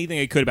find anything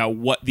I could about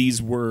what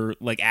these were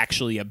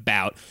actually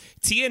about.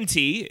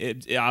 TNT,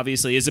 it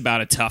obviously is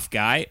about a tough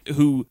guy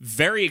who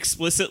very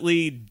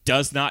explicitly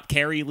does not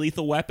carry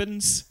lethal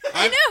weapons.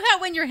 You know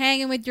how when you're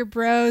hanging with your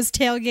bros,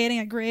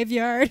 tailgating a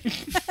graveyard?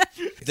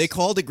 They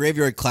called it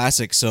Graveyard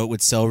Classic so it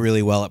would sell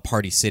really well at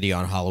Party City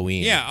on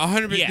Halloween. Yeah,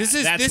 100%. Yeah, this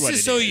that's what is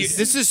it so is.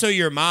 this is so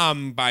your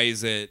mom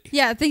buys it.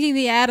 Yeah, thinking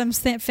the Addams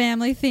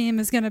family theme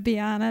is going to be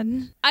on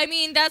it. I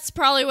mean, that's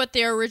probably what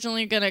they're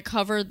originally going to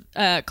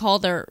call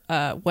their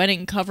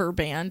wedding cover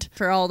band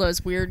for all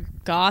those weird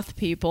goth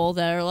people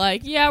that are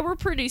like, yeah, we're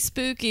pretty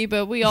spooky,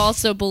 but we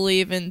also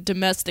believe in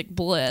domestic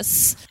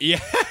bliss. Yeah.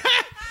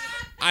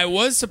 I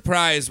was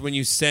surprised when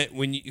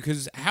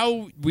because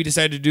how we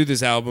decided to do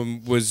this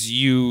album was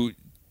you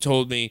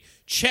told me,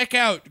 check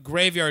out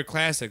Graveyard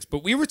Classics,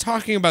 but we were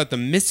talking about the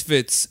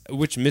Misfits,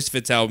 which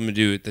Misfits album to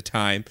do at the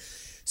time.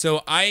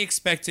 So I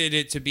expected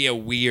it to be a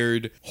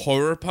weird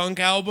horror punk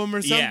album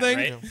or something.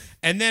 Yeah, right.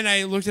 And then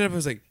I looked it up, I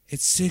was like,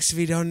 it's 6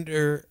 Feet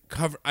Under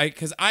cover.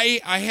 Because I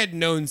had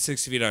known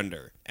 6 Feet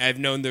Under. I've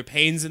known their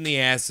pains in the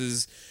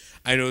asses.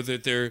 I know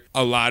that they're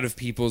a lot of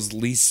people's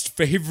least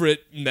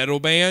favorite metal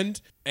band.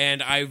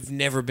 And I've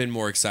never been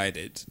more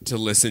excited to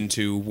listen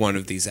to one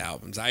of these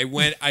albums. I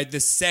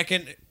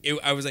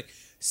was like,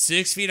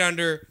 6 Feet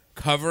Under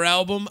cover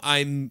album,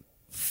 I'm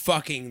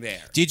fucking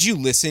there. Did you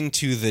listen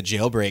to the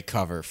Jailbreak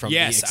cover from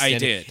Yes, the I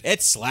extended? did.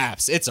 It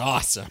slaps. It's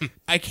awesome.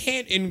 I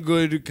can't in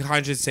good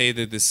conscience say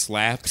that this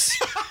slaps.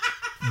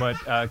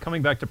 But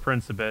coming back to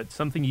Prince a bit,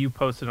 something you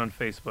posted on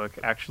Facebook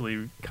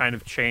actually kind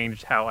of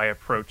changed how I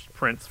approached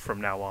Prince from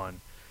now on.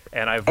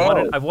 And I've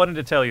wanted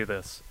to tell you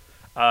this.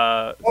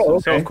 So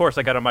of course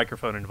I got a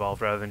microphone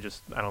involved rather than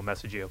just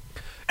message you.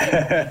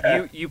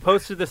 You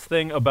posted this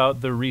thing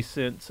about the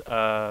recent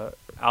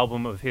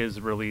album of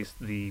his released,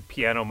 the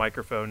Piano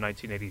Microphone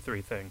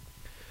 1983 thing,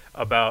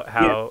 about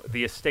how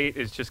the estate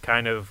is just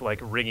kind of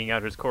wringing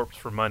out his corpse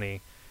for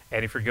money,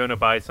 and if you're going to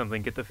buy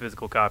something, get the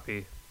physical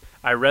copy.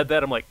 I read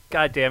that, I'm like,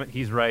 God damn it,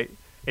 he's right.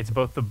 It's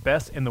both the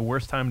best and the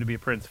worst time to be a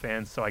Prince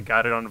fan, so I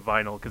got it on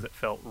vinyl because it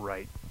felt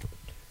right.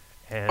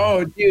 And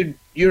Oh, dude,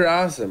 you're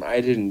awesome.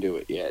 I didn't do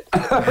it yet.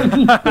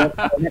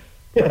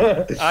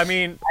 I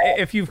mean,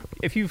 if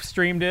you've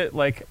streamed it,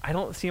 I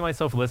don't see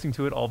myself listening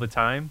to it all the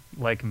time.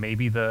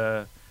 Maybe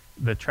the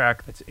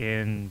track that's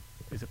in,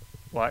 is it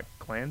Black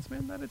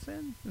Klansman that it's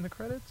in the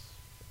credits?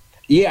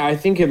 Yeah, I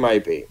think it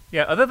might be.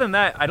 Yeah. Other than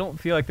that, I don't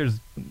feel like there's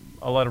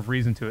a lot of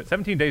reason to it.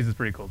 17 Days is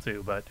pretty cool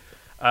too, but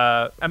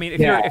I mean,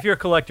 if you're a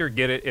collector,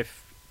 get it.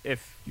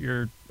 If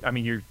you're,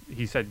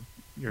 he said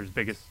you're his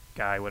biggest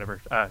guy,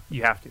 whatever.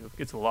 You have to.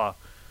 It's the law.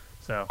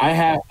 So I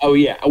have. Oh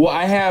yeah. Well,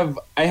 I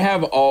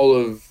have all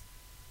of.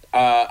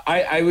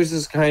 I was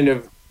just kind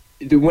of,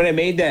 when I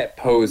made that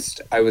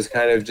post, I was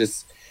kind of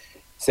just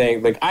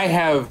saying I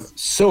have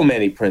so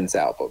many Prince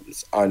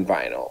albums on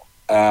vinyl.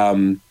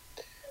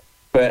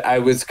 But I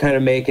was kind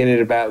of making it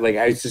about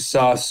I just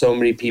saw so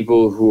many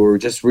people who were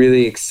just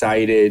really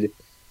excited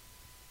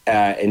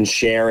and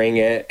sharing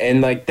it,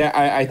 and that.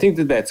 I think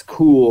that that's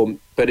cool,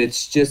 but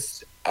it's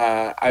just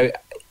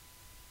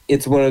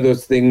it's one of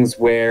those things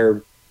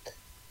where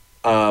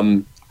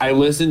I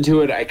listened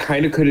to it. I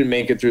kind of couldn't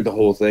make it through the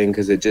whole thing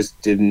because it just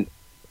didn't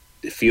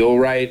feel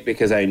right,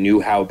 because I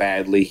knew how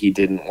badly he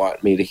didn't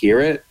want me to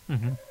hear it.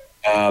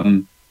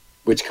 Mm-hmm.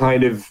 Which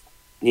kind of,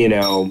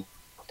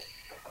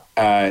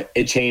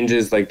 it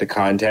changes the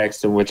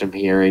context in which I'm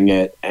hearing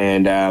it,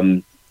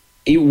 and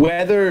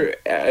whether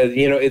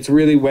it's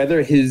really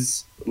whether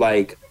his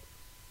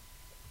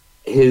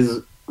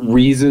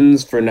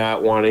reasons for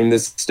not wanting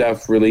this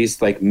stuff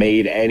released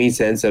made any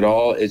sense at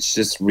all. It's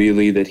just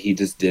really that he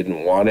just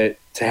didn't want it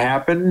to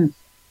happen,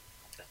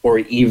 or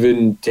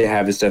even to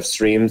have his stuff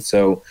streamed.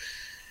 So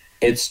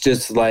it's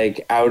just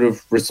out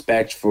of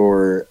respect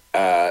for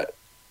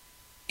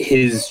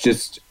his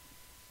just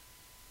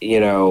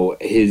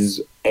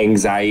his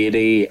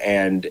anxiety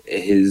and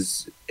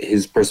his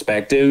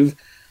perspective.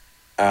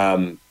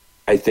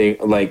 I think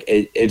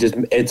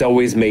it's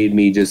always made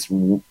me just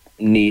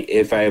neat.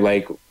 If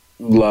I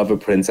love a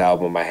Prince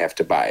album, I have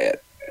to buy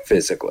it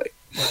physically.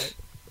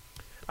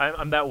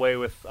 I'm that way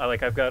with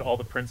I've got all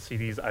the Prince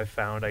CDs I've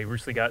found. I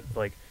recently got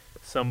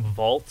some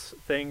vault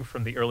thing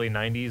from the early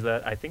 90s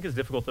that I think is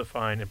difficult to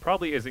find and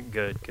probably isn't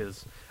good,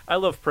 because I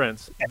love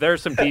Prince.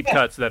 There's some deep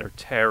cuts that are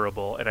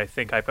terrible, and I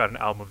think I've got an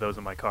album of those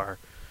in my car.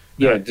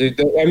 Yeah, dude.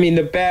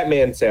 The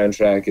Batman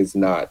soundtrack is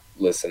not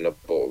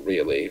listenable,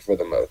 really, for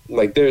the most.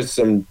 There's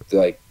some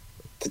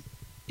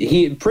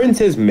Prince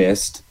has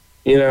missed.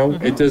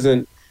 Mm-hmm. It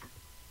doesn't.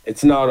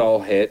 It's not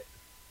all hit.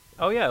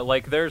 Oh yeah,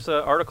 there's an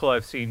article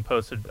I've seen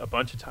posted a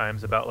bunch of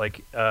times about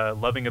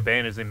loving a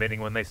band is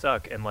admitting when they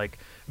suck, and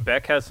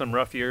Beck has some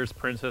rough years,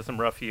 Prince has some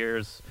rough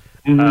years.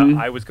 Mm-hmm.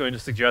 I was going to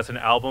suggest an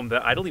album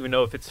that I don't even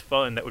know if it's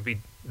fun, that would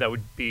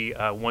be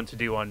one to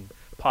do on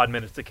Pod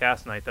Minutes to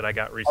Cast Night that I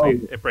got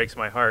recently. It breaks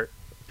my heart.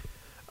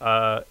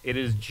 It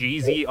is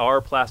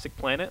GZR Plastic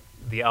Planet,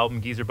 the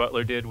album Geezer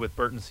Butler did with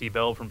Burton C.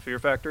 Bell from Fear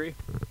Factory.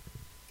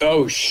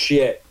 Oh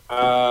shit.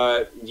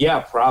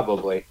 Yeah,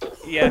 probably.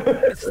 Yeah,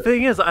 the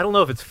thing is, I don't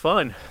know if it's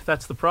fun.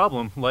 That's the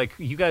problem. Like,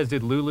 you guys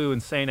did Lulu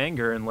and Saint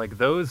Anger, and like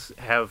those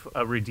have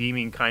a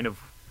redeeming kind of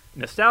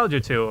nostalgia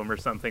to them or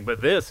something.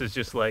 But this is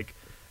just like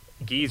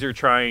Geezer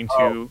trying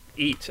to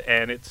eat,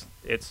 and it's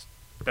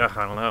I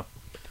don't know.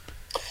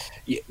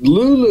 Yeah,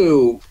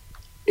 Lulu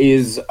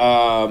is.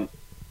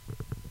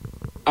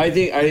 I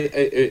think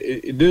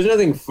there's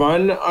nothing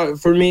fun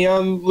for me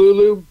on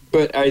Lulu,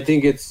 but I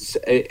think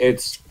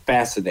it's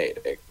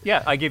fascinating.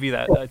 Yeah, I give you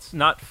that. It's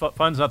not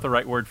fun's not the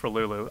right word for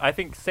Lulu. I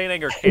think Saint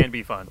Anger can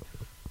be fun.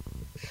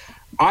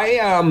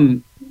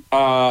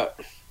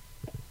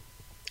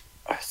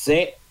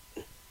 Saint.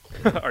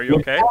 Are you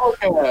okay?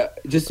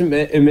 Just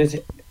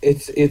admit,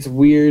 it's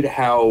weird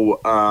how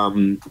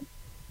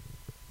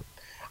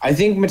I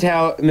think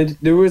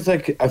there was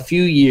like a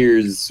few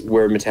years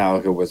where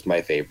Metallica was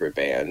my favorite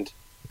band.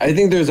 I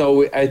think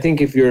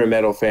if you're a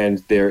metal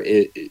fan, there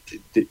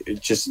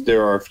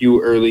are a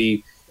few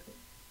early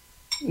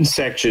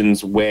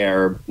sections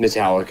where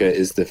Metallica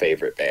is the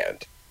favorite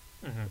band.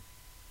 Mm-hmm.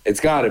 It's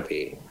got to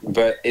be,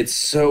 but it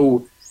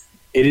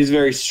is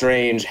very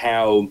strange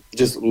how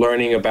just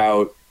learning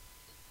about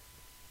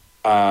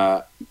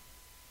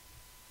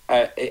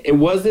it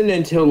wasn't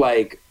until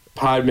like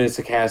Podminutes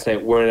of Cast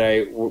Night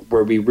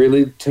where we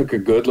really took a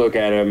good look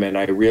at him, and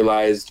I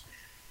realized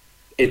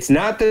it's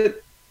not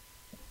that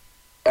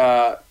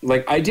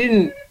like I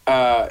didn't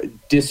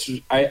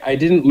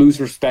lose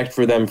respect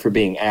for them for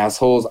being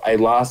assholes. I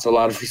lost a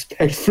lot of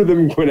respect for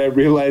them when I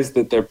realized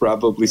that they're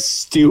probably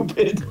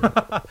stupid.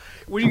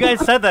 When you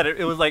guys said that,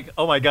 it was like,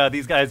 oh my god,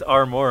 these guys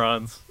are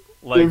morons.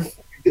 Like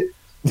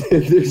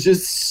they're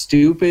just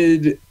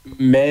stupid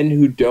men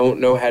who don't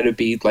know how to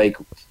be like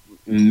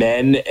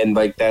men, and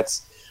like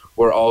that's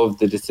where all of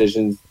the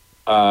decisions,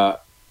 the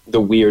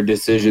weird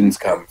decisions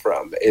come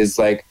from, is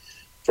like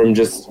from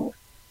just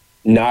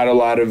not a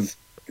lot of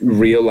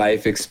real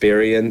life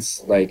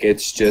experience. Like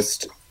it's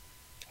just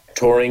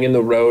touring in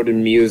the road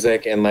and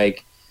music, and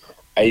like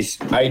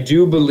I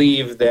do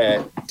believe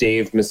that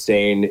Dave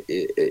Mustaine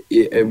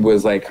it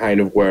was like kind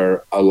of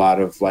where a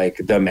lot of like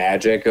the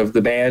magic of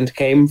the band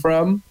came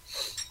from.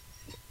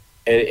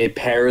 It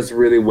pairs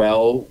really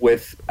well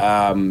with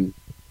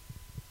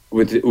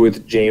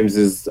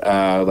James's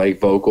like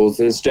vocals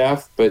and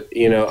stuff, but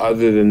you know,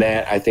 other than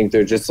that, I think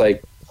they're just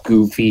like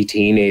goofy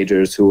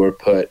teenagers who are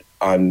put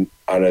on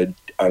a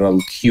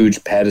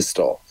huge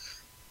pedestal.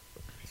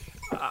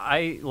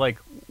 I like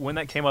when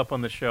that came up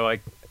on the show.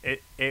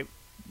 It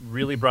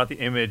really brought the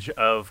image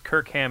of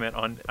Kirk Hammett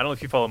on. I don't know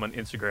if you follow him on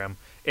Instagram.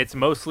 It's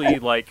mostly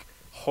like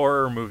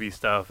horror movie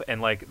stuff,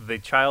 and like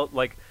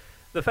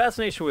the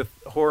fascination with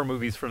horror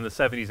movies from the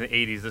 70s and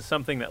 80s is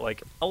something that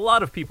like a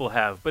lot of people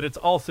have, but it's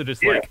also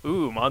just like,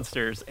 ooh,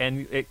 monsters,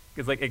 and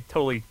it's like it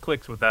totally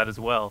clicks with that as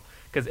well.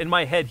 Because in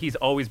my head, he's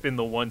always been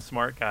the one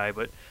smart guy,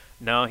 but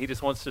no, he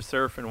just wants to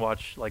surf and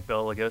watch like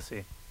Bela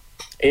Lugosi.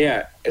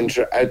 Yeah, and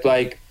I'd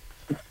like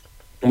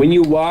when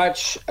you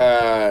watch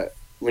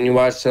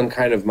Some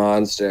Kind of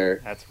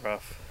Monster. That's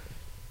rough.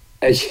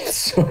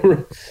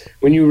 So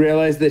when you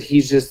realize that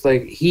he's just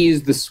like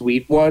he's the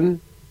sweet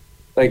one.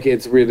 Like,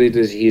 it's really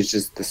just, he's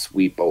just the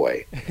sweet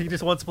boy. He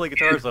just wants to play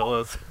guitar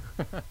solos.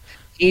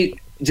 He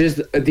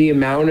just, the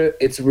amount of,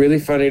 it's really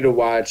funny to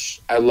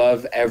watch. I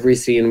love every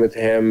scene with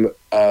him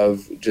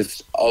of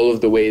just all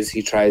of the ways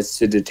he tries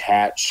to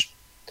detach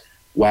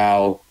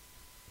while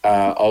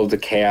all the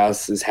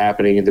chaos is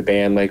happening in the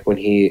band. Like, when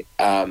he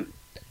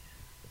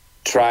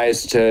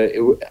tries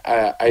to,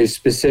 I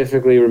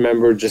specifically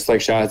remember just,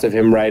 like, shots of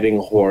him riding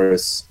a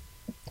horse.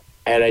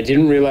 And I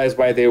didn't realize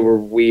why they were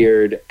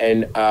weird.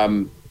 And,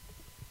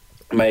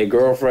 my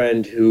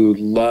girlfriend who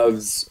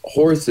loves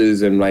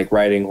horses and like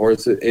riding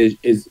horses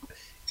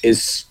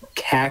is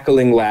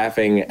cackling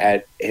laughing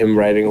at him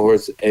riding a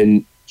horse,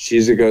 and she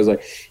just goes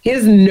like, he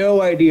has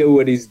no idea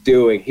what he's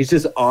doing. He's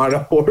just on a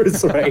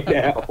horse right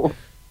now.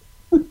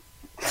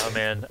 Oh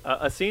man,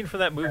 a scene from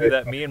that movie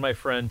that me and my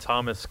friend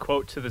Thomas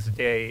quote to this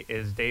day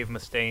is Dave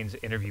Mustaine's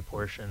interview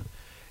portion.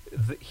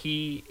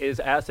 He is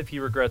asked if he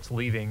regrets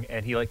leaving,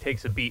 and he like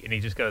takes a beat and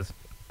he just goes,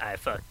 "I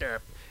fucked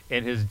up,"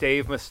 in his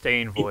Dave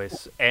Mustaine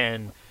voice,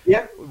 and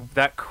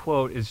that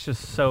quote is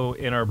just so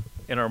in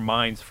our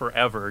minds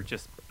forever.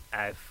 Just,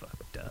 I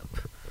fucked up.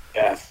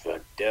 I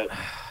fucked up.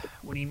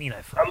 What do you mean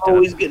I fucked up? I'm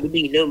always gonna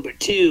be number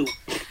 2.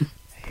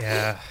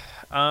 Yeah.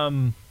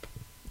 And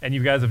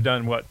you guys have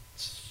done what,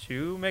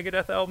 2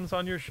 Megadeth albums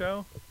on your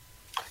show?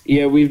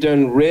 Yeah, we've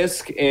done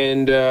Risk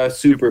and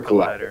Super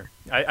Collider.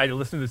 I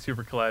listened to the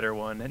Super Collider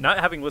one, and not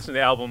having listened to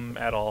the album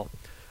at all,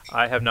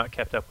 I have not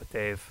kept up with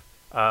Dave.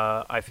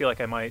 I feel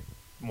like I might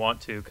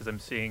want to, because I'm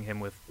seeing him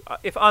with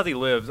if Ozzy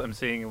lives, I'm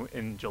seeing him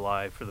in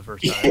July for the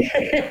first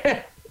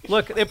time.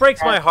 Look, it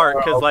breaks my heart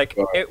because like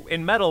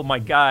in metal, my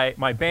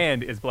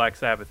band is Black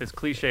Sabbath, as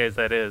cliche as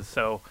that is.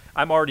 So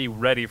I'm already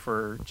ready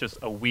for just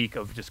a week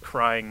of just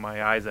crying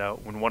my eyes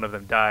out when one of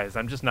them dies.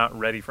 I'm just not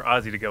ready for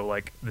Ozzy to go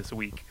like this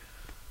week.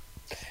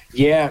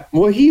 Yeah,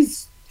 well,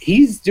 he's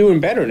doing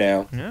better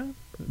now. Yeah.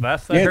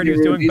 Last I Yeah, heard, he was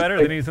he's doing better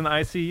like- than he's in the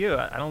ICU.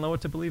 I don't know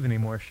what to believe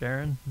anymore,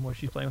 Sharon. What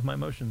she's playing with my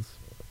emotions.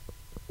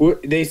 Well,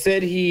 they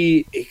said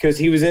because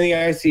he was in the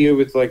ICU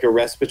with like a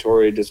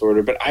respiratory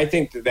disorder, but I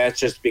think that's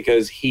just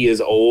because he is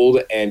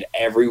old and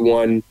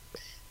everyone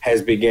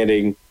has been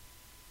getting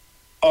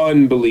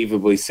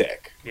unbelievably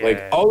sick. Yeah.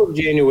 Like all of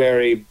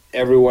January,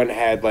 everyone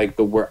had like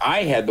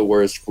I had the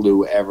worst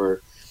flu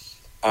ever.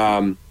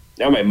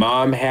 Now my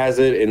mom has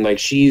it, and like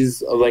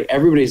she's like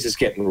everybody's just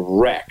getting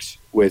wrecked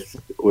with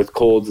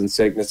colds and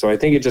sickness. So I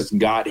think it just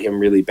got him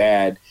really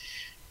bad.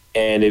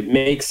 And it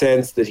makes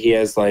sense that he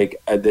has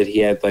that he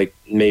had like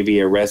maybe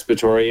a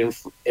respiratory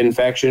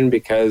infection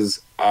because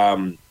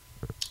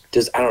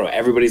just I don't know,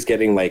 everybody's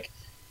getting like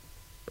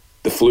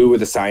the flu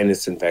with a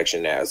sinus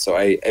infection now, so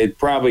it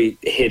probably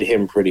hit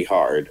him pretty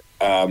hard.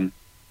 But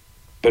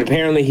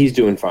apparently he's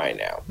doing fine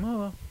now.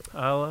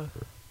 Well,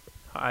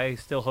 I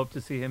still hope to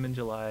see him in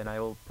July, and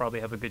I will probably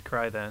have a good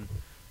cry then,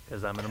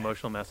 because I'm an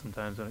emotional mess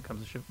sometimes when it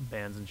comes to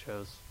bands and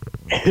shows.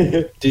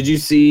 Did you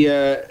see?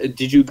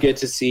 Did you get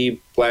to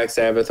see Black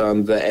Sabbath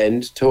on the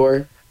End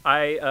tour?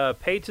 I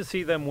paid to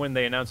see them when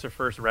they announced their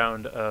first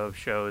round of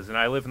shows, and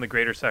I live in the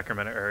greater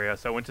Sacramento area,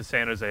 so I went to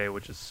San Jose,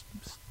 which is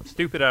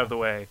stupid out of the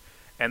way,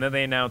 and then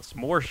they announced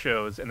more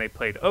shows, and they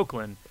played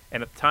Oakland,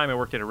 and at the time I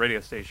worked at a radio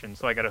station,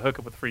 so I got a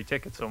hookup with free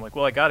tickets, so I'm like,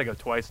 well, I got to go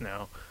twice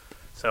now.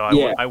 So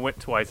I went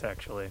twice,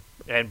 actually,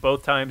 and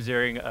both times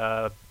during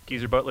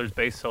Geezer Butler's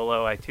bass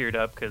solo, I teared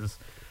up because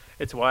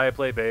it's why I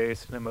play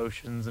bass and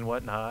emotions and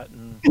whatnot.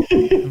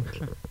 And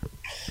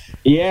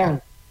Yeah,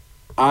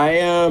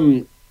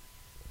 I'm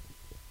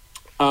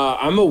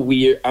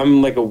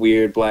like a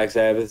weird Black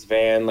Sabbath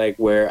fan, like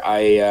where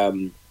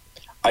I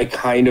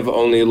kind of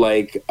only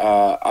like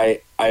I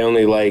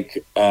only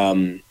like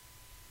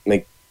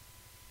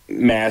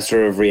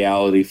Master of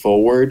Reality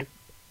Forward.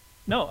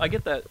 no, I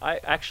get that.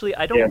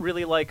 I don't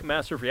really like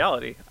Master of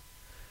Reality.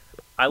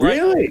 I like,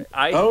 Really?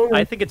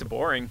 I think it's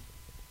boring.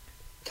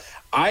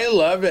 I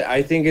love it.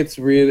 I think it's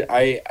really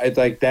I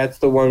like that's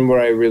the one where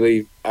I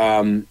really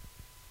I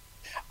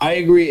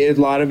agree a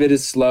lot of it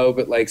is slow,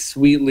 but like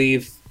Sweet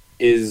Leaf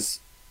is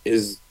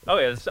Oh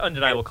yeah, it's an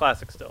undeniable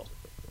classic still.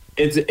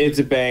 it's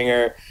a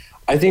banger.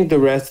 I think the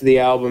rest of the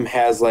album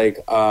has like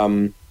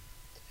a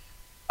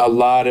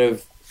lot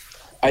of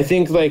I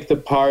think like the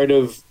part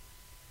of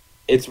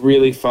it's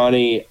really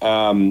funny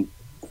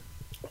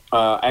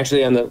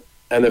actually on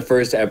the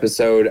first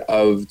episode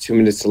of 2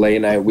 Minutes to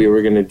Late Night, we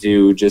were going to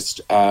do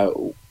just,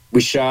 we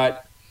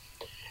shot,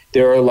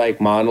 there are like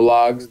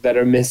monologues that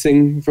are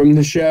missing from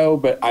the show,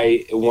 but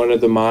one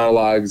of the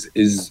monologues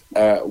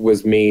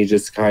was me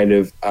just kind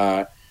of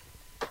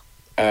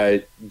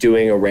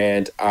doing a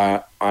rant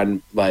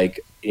on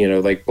like, you know,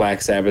 like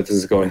Black Sabbath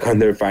is going on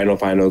their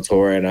final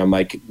tour, and I'm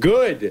like,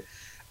 good.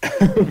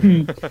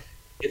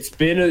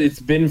 It's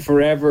been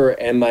forever,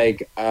 and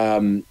like,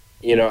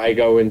 you know, I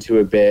go into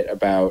a bit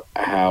about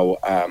how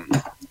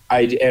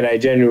I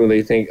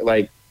genuinely think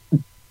like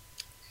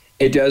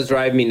it does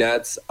drive me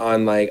nuts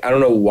on like I don't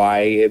know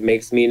why it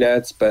makes me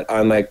nuts, but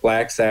on like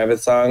Black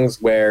Sabbath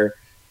songs where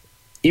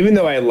even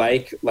though I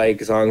like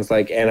songs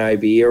like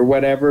NIB or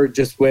whatever,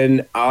 just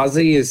when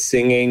Ozzy is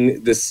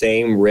singing the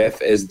same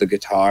riff as the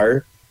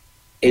guitar,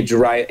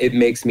 it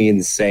makes me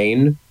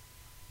insane.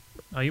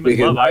 Oh, you must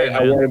Because love Iron I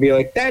Man. want to be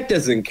like, that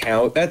doesn't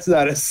count. That's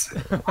not a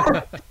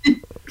song.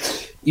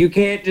 You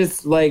can't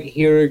just like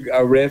hear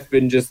a riff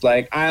and just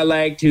like, I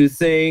like to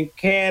sing.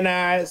 Can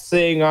I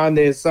sing on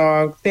this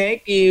song?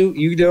 Thank you.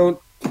 You don't.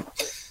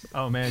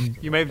 Oh man,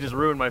 you may have just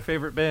ruined my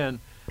favorite band.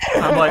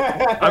 I'm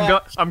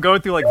like, I'm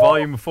going through like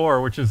Volume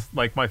 4, which is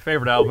like my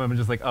favorite album, and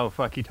just like, oh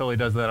fuck, he totally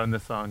does that on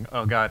this song.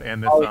 Oh god,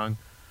 and this song.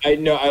 I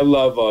know. I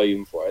love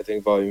Volume 4. I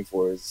think Volume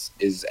 4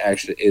 is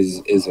actually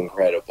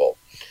incredible.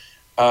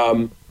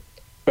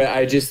 But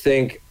I just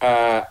think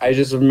I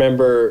just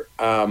remember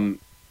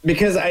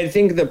because I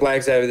think that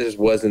Black Sabbath just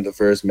wasn't the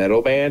first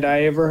metal band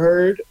I ever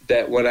heard.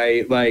 That when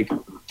I like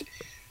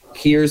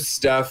hear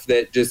stuff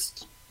that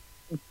just,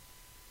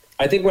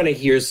 I think when I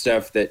hear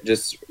stuff that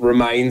just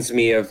reminds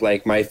me of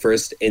like my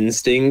first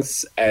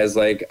instincts as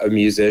like a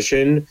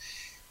musician,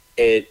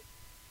 I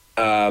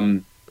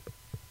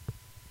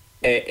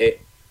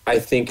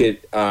think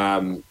it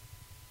I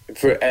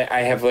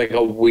have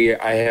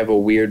a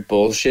weird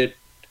bullshit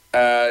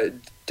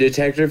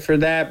detector for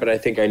that, but I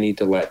think I need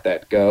to let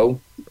that go.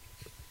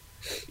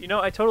 You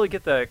know, I totally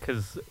get that,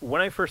 because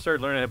when I first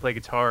started learning how to play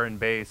guitar and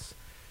bass,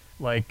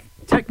 like,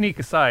 technique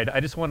aside, I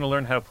just want to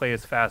learn how to play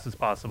as fast as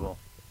possible.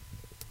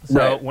 So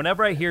Right.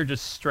 whenever I hear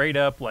just straight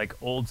up, like,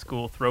 old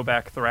school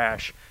throwback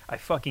thrash, I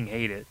fucking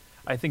hate it.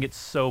 I think it's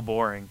so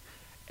boring.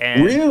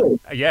 And Really?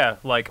 yeah,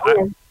 like,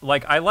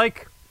 I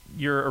like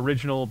your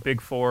original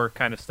Big Four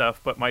kind of stuff,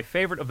 but my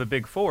favorite of the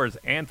Big Four is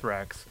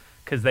Anthrax,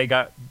 because they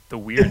got the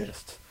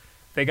weirdest.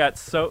 They got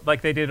so, like,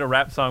 they did a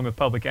rap song with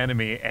Public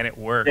Enemy, and it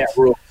worked. Yeah,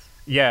 real.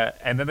 Yeah,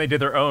 and then they did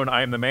their own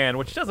 "I Am the Man,"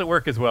 which doesn't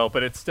work as well,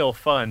 but it's still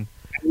fun.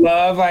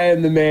 love I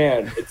Am the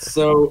Man. It's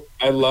so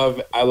I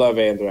love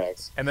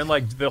Anthrax. And then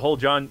like the whole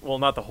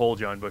not the whole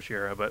John Bush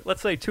era, but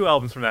let's say 2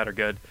 albums from that are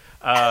good.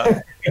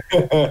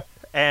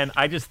 And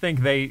I just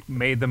think they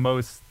made the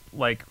most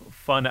like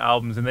fun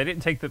albums, and they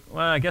didn't take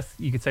I guess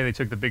you could say they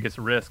took the biggest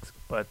risks,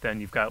 but then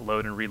you've got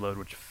Load and Reload,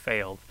 which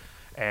failed,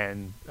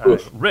 and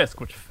Risk,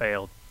 which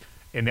failed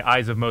in the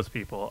eyes of most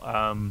people.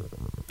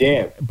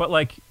 Damn. But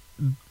like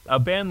a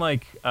band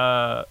like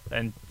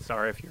and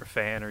sorry if you're a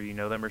fan or you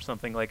know them or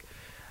something, like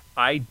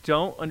I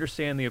don't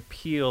understand the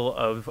appeal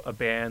of a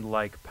band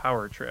like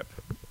Power Trip,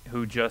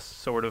 who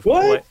just sort of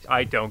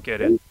I don't get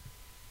it.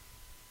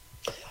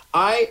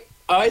 I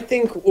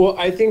think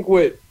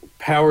what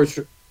Power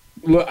Trip.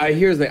 Look,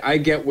 here's the thing. I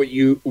get what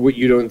you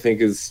don't think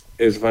is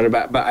fun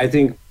about, but I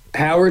think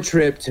Power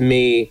Trip to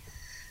me,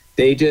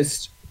 they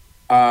just.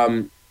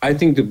 I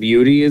think the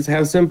beauty is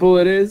how simple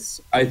it is.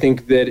 I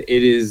think that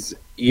it is,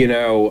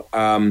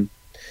 because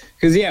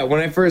when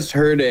I first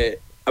heard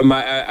it,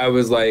 I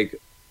was like,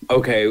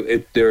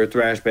 okay, they're a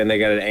thrash band. They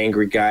got an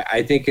angry guy.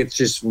 I think it's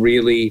just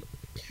really,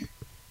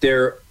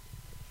 I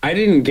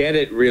didn't get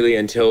it really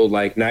until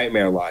like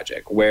Nightmare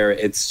Logic, where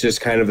it's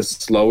just kind of a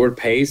slower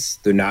pace.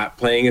 They're not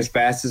playing as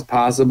fast as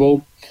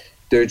possible.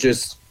 They're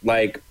just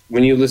like,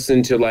 when you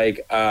listen to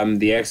like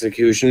the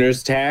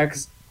Executioner's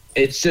Tax,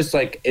 it's just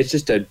a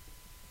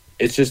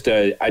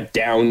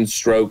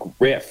downstroke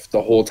riff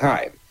the whole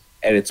time,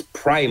 and it's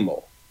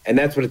primal, and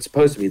that's what it's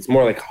supposed to be. It's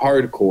more like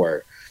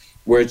hardcore,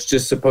 where it's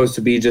just supposed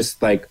to be just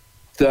like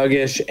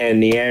thuggish and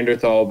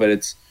Neanderthal, but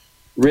it's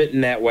written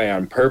that way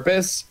on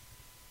purpose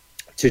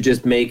to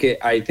just make it.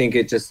 I think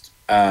it just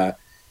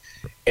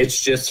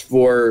it's just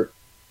for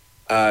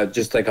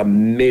just like a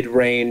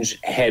mid-range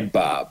head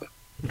bob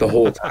the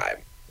whole time,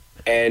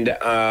 and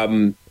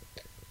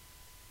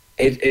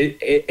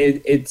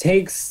it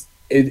takes.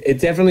 It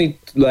definitely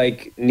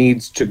like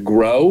needs to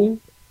grow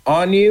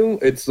on you.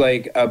 It's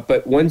like,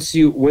 but once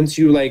you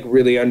like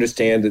really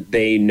understand that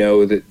they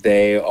know that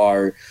they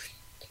are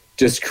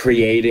just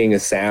creating a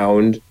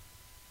sound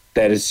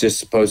that is just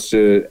supposed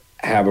to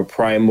have a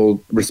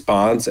primal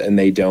response, and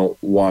they don't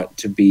want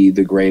to be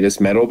the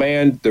greatest metal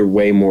band, they're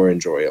way more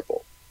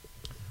enjoyable.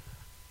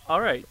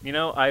 All right,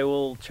 I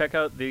will check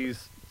out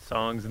these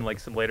songs and like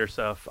some later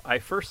stuff. I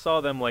first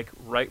saw them like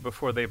right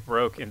before they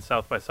broke in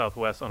South by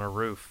Southwest on a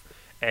roof.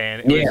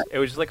 And it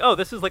was just like, oh,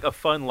 this is like a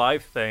fun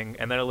live thing.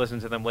 And then I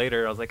listened to them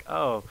later. I was like,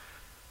 oh,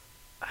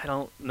 I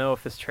don't know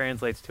if this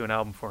translates to an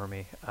album for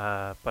me.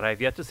 But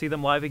I've yet to see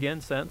them live again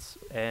since.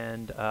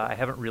 And I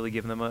haven't really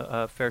given them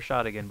a fair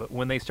shot again. But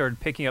when they started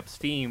picking up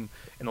steam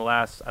in the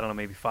last, I don't know,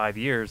 maybe 5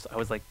 years, I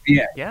was like,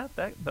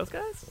 those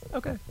guys?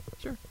 Okay,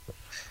 sure.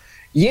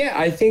 Yeah,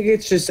 I think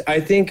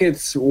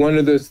it's one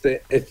of those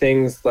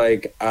things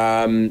like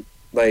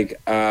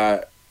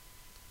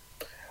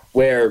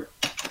where,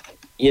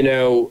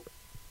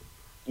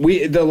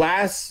 the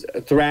last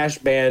thrash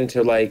band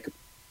to like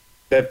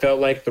that felt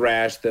like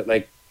thrash, that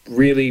like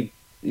really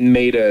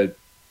made a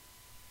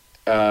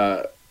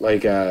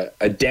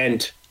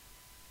dent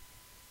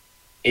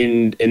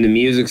in the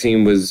music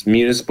scene was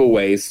Municipal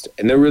Waste,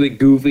 and they're really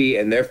goofy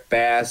and they're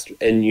fast,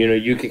 and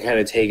you can kind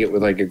of take it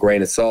with like a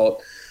grain of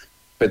salt.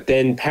 But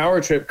then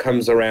Power Trip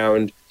comes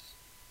around,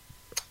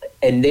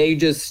 and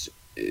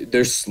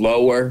they're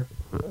slower.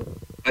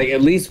 Like,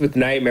 at least with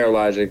Nightmare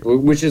Logic,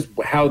 which is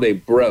how they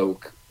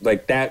broke.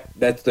 Like that's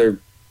the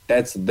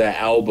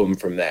album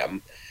from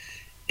them.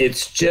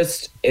 It's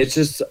just a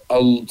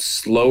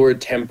slower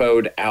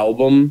tempoed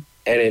album,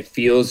 and it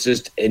feels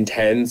just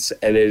intense,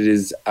 and it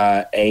is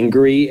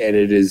angry, and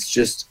it is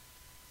just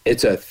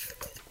it's a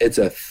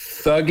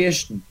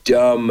thuggish,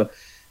 dumb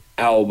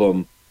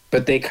album,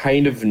 but they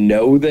kind of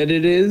know that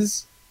it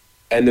is,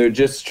 and they're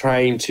just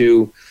trying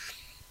to,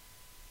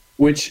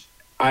 which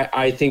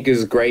I think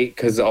is great,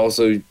 because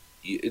also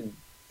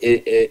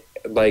it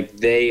like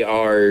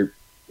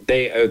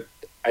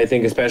I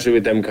think especially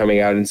with them coming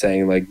out and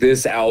saying like,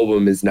 this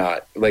album is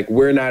not like,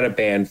 we're not a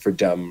band for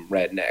dumb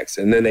rednecks,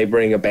 and then they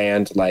bring a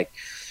band like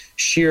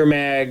Sheer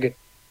Mag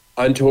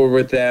on tour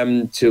with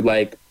them to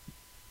like,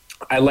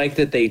 I like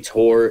that they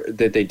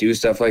do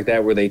stuff like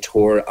that where they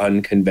tour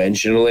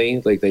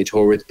unconventionally, like they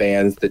tour with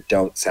bands that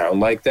don't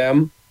sound like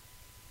them,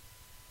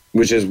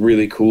 which is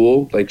really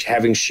cool. Like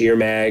having Sheer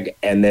Mag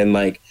and then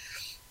like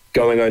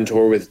going on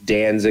tour with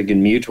Danzig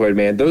and Mutoid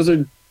Man, those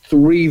are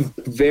 3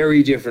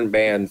 very different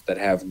bands that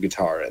have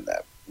guitar in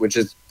them, which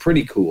is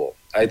pretty cool.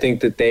 I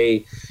think that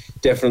they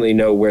definitely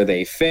know where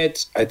they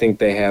fit. I think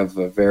they have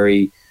a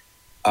very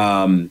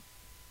a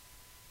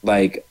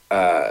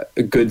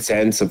good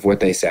sense of what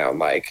they sound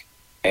like,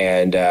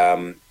 and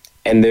I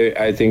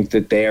think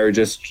that they are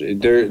just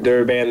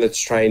they're a band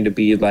that's trying to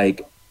be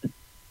like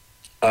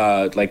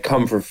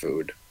comfort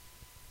food.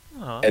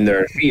 Aww. And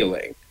they're a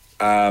feeling,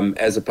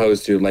 as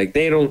opposed to like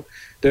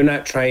they're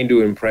not trying to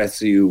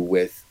impress you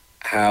with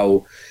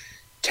how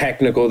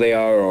technical they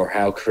are or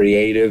how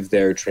creative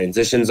their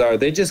transitions are.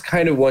 They just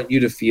kind of want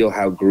you to feel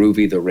how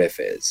groovy the riff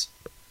is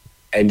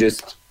and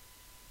just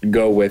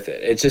go with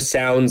it. It just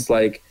sounds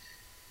like,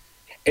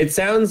 it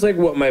sounds like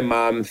what my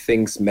mom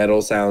thinks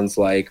metal sounds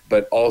like,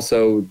 but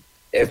also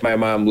if my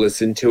mom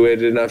listened to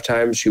it enough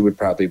times, she would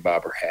probably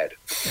bob her head.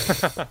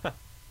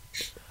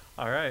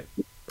 All right.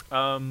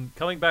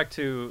 Coming back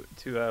to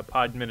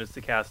Pod Minutes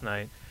to Cast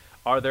Night,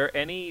 are there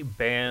any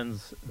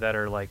bands that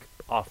are like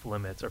off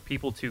limits? Are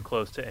people too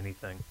close to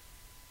anything?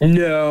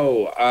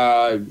 No,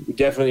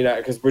 definitely not,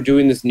 because we're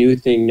doing this new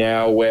thing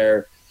now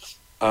where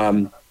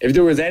if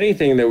there was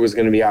anything that was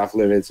going to be off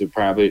limits, it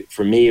probably,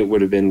 for me, it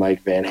would have been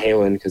like Van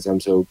Halen, because I'm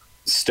so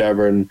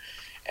stubborn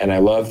and I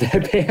love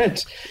that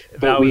band.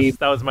 But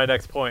that was my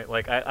next point.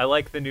 Like, I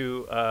like the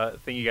new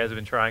thing you guys have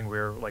been trying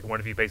where like one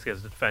of you basically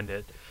has to defend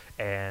it.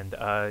 And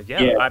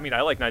yeah, I mean,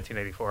 I like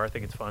 1984. I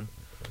think it's fun.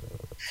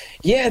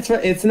 Yeah,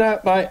 it's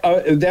not my.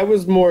 That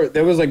was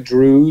like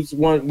Drew's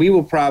one. We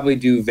will probably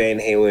do Van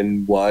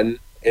Halen 1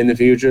 in the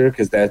future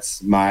because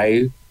that's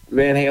my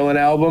Van Halen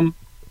album.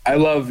 I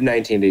love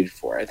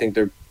 1984. I think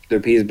they're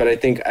pieces, but I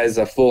think as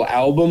a full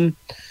album,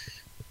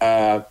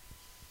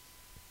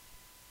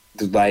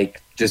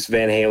 like just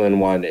Van Halen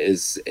 1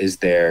 is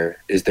their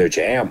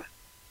jam.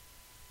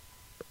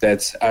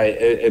 That's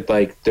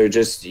like they're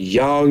just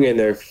young and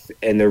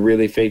they're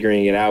really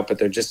figuring it out, but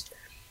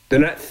they're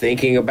not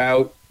thinking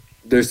about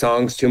their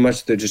songs too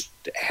much. They're just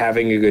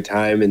having a good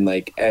time, and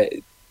like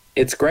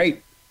it's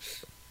great.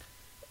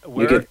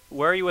 Where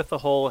are you with the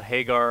whole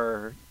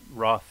Hagar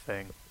Roth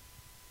thing?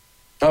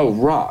 Oh,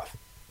 Roth.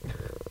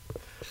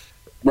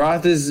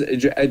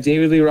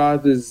 David Lee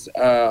Roth is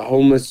a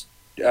homeless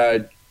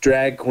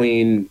drag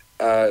queen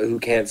who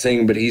can't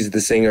sing, but he's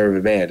the singer of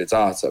a band. It's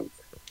awesome.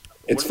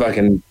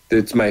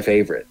 It's my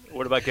favorite.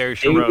 What about Gary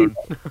Sharon?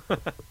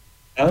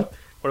 Huh?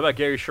 What about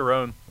Gary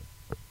Sharon?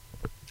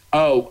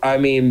 Oh, I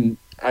mean,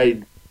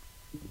 I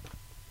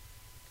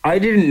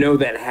didn't know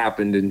that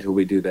happened until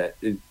we did that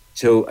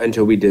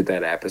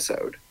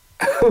episode.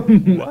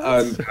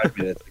 What? 5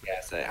 minutes to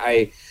Gas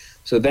Night.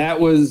 So that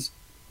was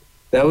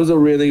a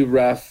really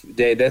rough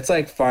day. That's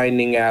like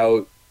finding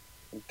out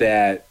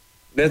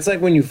that's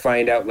like when you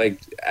find out like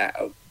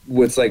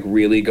what's like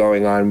really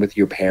going on with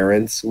your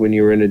parents when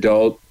you're an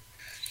adult.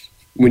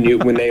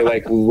 When they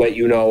like let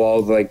you know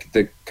all like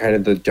the kind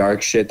of the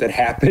dark shit that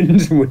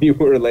happened when you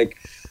were like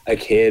a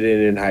kid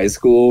and in high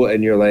school,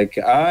 and you're like,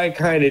 I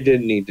kind of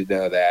didn't need to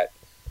know that.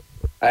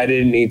 I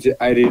didn't need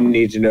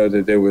to know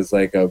that there was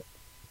like that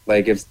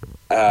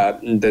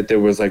there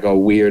was like a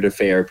weird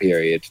affair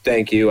period.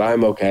 Thank you.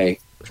 I'm okay.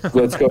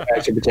 Let's go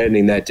back to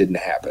pretending that didn't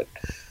happen.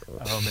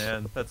 Oh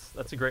man,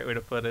 that's a great way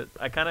to put it.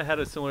 I kind of had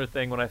a similar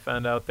thing when I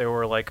found out there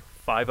were like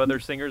 5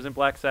 other singers in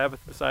Black Sabbath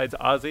besides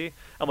Ozzy.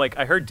 I'm like,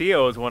 I heard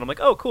Dio was one. I'm like,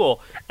 oh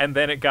cool. And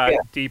then it got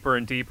deeper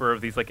and deeper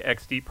of these like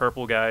ex-Deep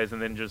Purple guys, and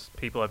then just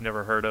people I've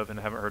never heard of and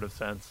haven't heard of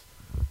since.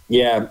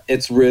 Yeah,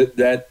 it's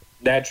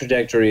that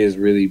trajectory is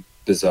really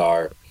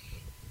bizarre.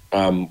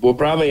 We'll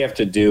probably have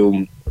to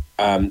do.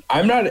 I'm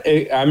not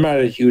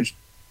a huge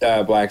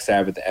Black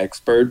Sabbath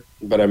expert,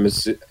 but I'm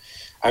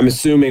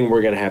assuming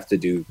we're gonna have to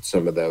do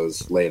some of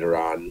those later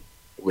on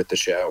with the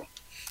show.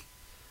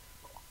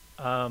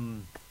 I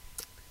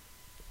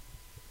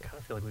kind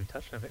of feel like we've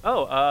touched on everything.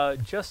 Oh,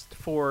 just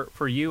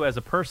for you as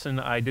a person,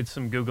 I did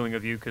some Googling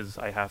of you because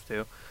I have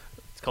to.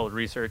 It's called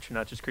research,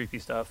 not just creepy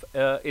stuff.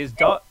 Is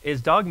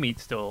dog meat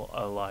still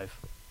alive?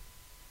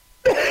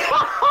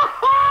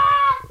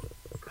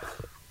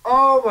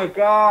 Oh my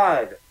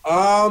god.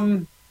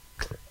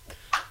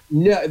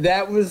 No,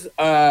 that was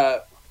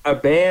a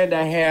band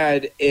I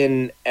had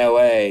in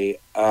LA.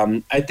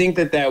 I think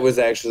that was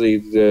actually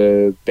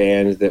the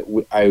band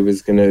that I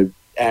was gonna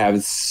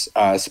have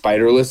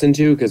Spider listen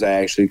to because I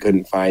actually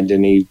couldn't find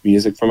any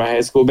music from my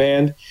high school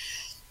band.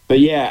 But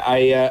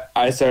yeah,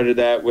 I started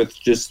that with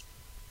just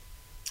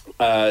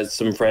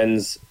some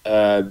friends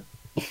that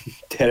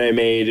I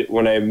made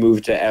when I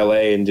moved to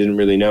LA and didn't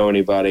really know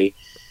anybody.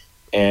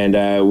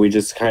 And we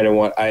just kind of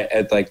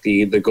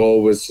the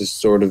goal was to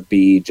sort of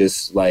be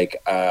just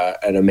like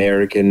an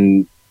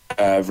American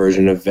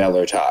version of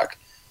Veller Talk.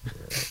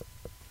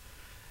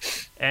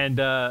 And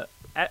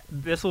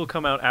this will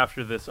come out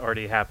after this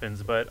already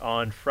happens, but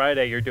on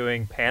Friday you're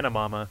doing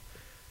Panamama.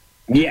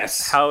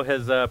 Yes. How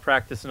has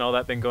practice and all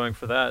that been going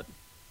for that?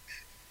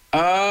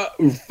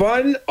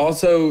 Fun,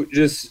 also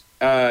just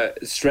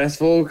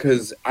stressful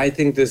because I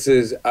think this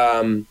is,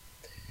 I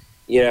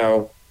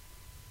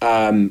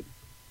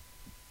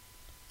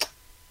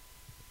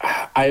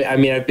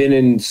mean, I've been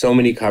in so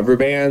many cover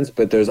bands,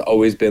 but there's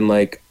always been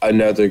like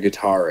another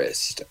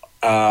guitarist.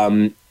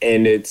 And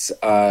it's,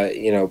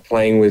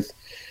 playing with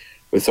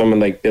someone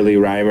like Billy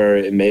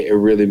Reimer, it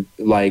really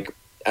like,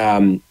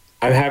 I'm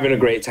having a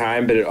great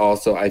time, but it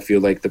also, I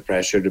feel like the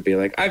pressure to be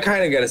like, I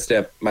kind of got to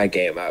step my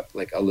game up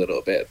like a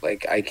little bit.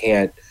 Like I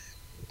can't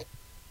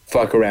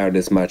fuck around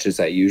as much as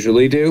I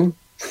usually do.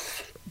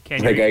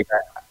 Can you?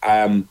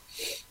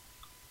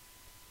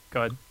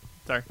 Go ahead.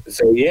 Sorry.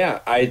 So yeah,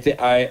 I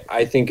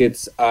think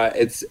it's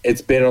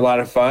been a lot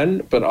of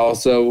fun, but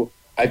also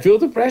I feel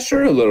the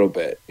pressure a little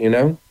bit, you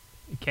know.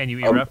 Can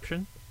you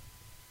Eruption?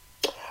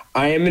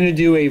 I am going to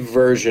do a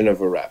version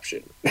of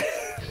Eruption.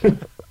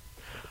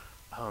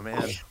 Oh Oh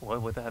man,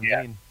 what would that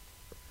mean?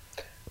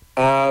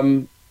 I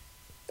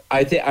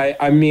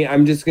mean,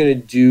 I'm just gonna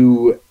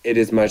do it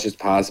as much as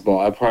possible.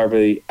 I'll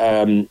probably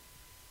Not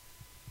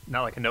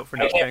like a note for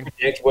I note can't thing.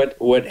 predict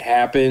what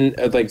happened.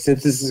 Like,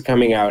 since this is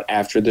coming out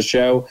after the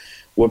show,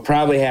 what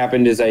probably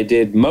happened is I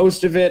did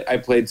most of it. I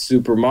played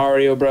Super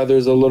Mario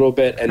Brothers a little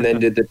bit, and then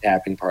did the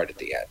tapping part at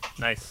the end.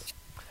 Nice.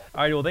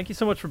 All right, well, thank you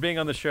so much for being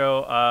on the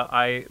show.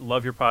 I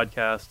love your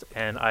podcast,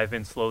 and I've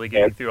been slowly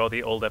getting through all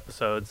the old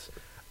episodes.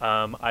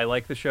 I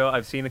like the show.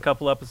 I've seen a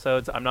couple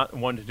episodes. I'm not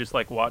one to just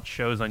like watch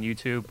shows on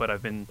YouTube, but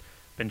I've been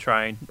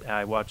trying.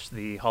 I watched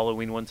the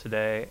Halloween one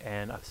today,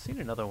 and I've seen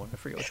another one. I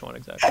forget which one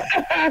exactly.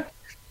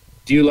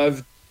 Do you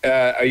love?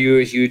 Are you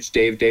a huge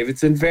Dave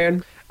Davidson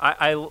fan?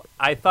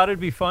 I thought it'd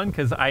be fun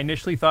because I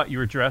initially thought you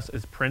were dressed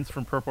as Prince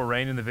from Purple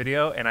Rain in the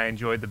video, and I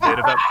enjoyed the bit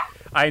of it.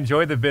 I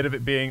enjoyed the bit of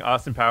it being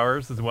Austin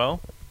Powers as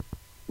well.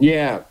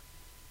 Yeah.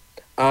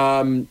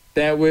 We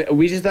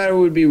just thought it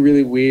would be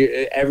really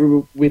weird.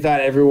 We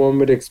thought everyone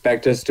would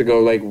expect us to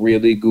go like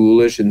really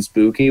ghoulish and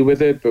spooky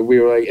with it, but we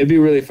were like, it'd be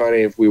really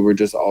funny if we were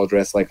just all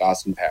dressed like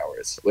Austin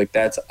Powers. Like,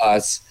 that's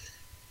us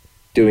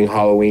doing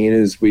Halloween,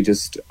 is we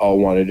just all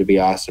wanted to be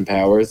Austin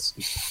Powers.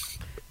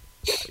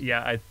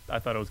 Yeah, I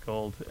thought it was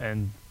gold.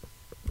 And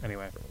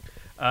anyway,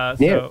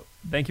 so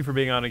thank you for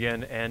being on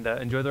again, and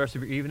enjoy the rest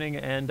of your evening,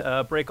 and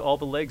break all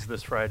the legs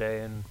this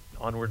Friday, and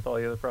onward with all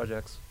the other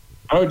projects.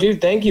 Oh,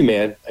 dude, thank you,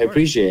 man. I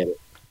appreciate it.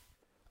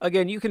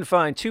 Again, you can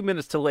find 2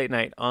 Minutes to Late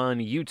Night on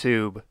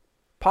YouTube.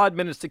 Pod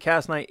Minutes to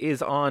Cast Night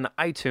is on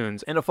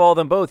iTunes. And to follow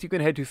them both, you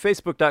can head to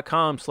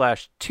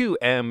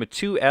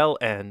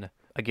facebook.com/2M2LN.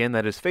 Again,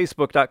 that is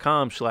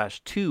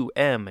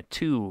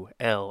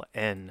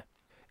facebook.com/2M2LN.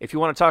 If you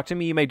want to talk to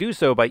me, you may do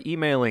so by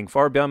emailing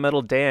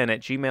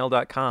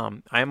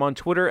farbeyondmetaldan@gmail.com. I am on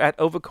Twitter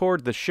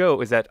 @Ovicord. The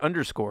show is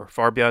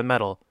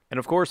 @_farbeyondmetal. And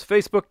of course,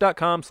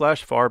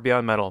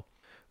 facebook.com/farbeyondmetal.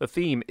 The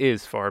theme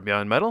is Far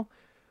Beyond Metal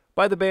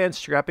by the band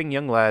Strapping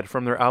Young Lad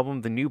from their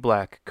album The New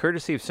Black,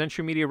 courtesy of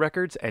Century Media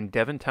Records and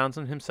Devin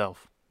Townsend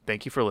himself.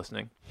 Thank you for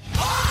listening.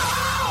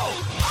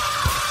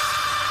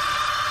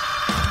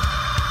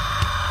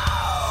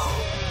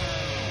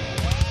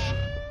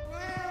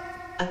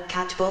 A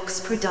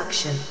Catbox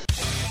production.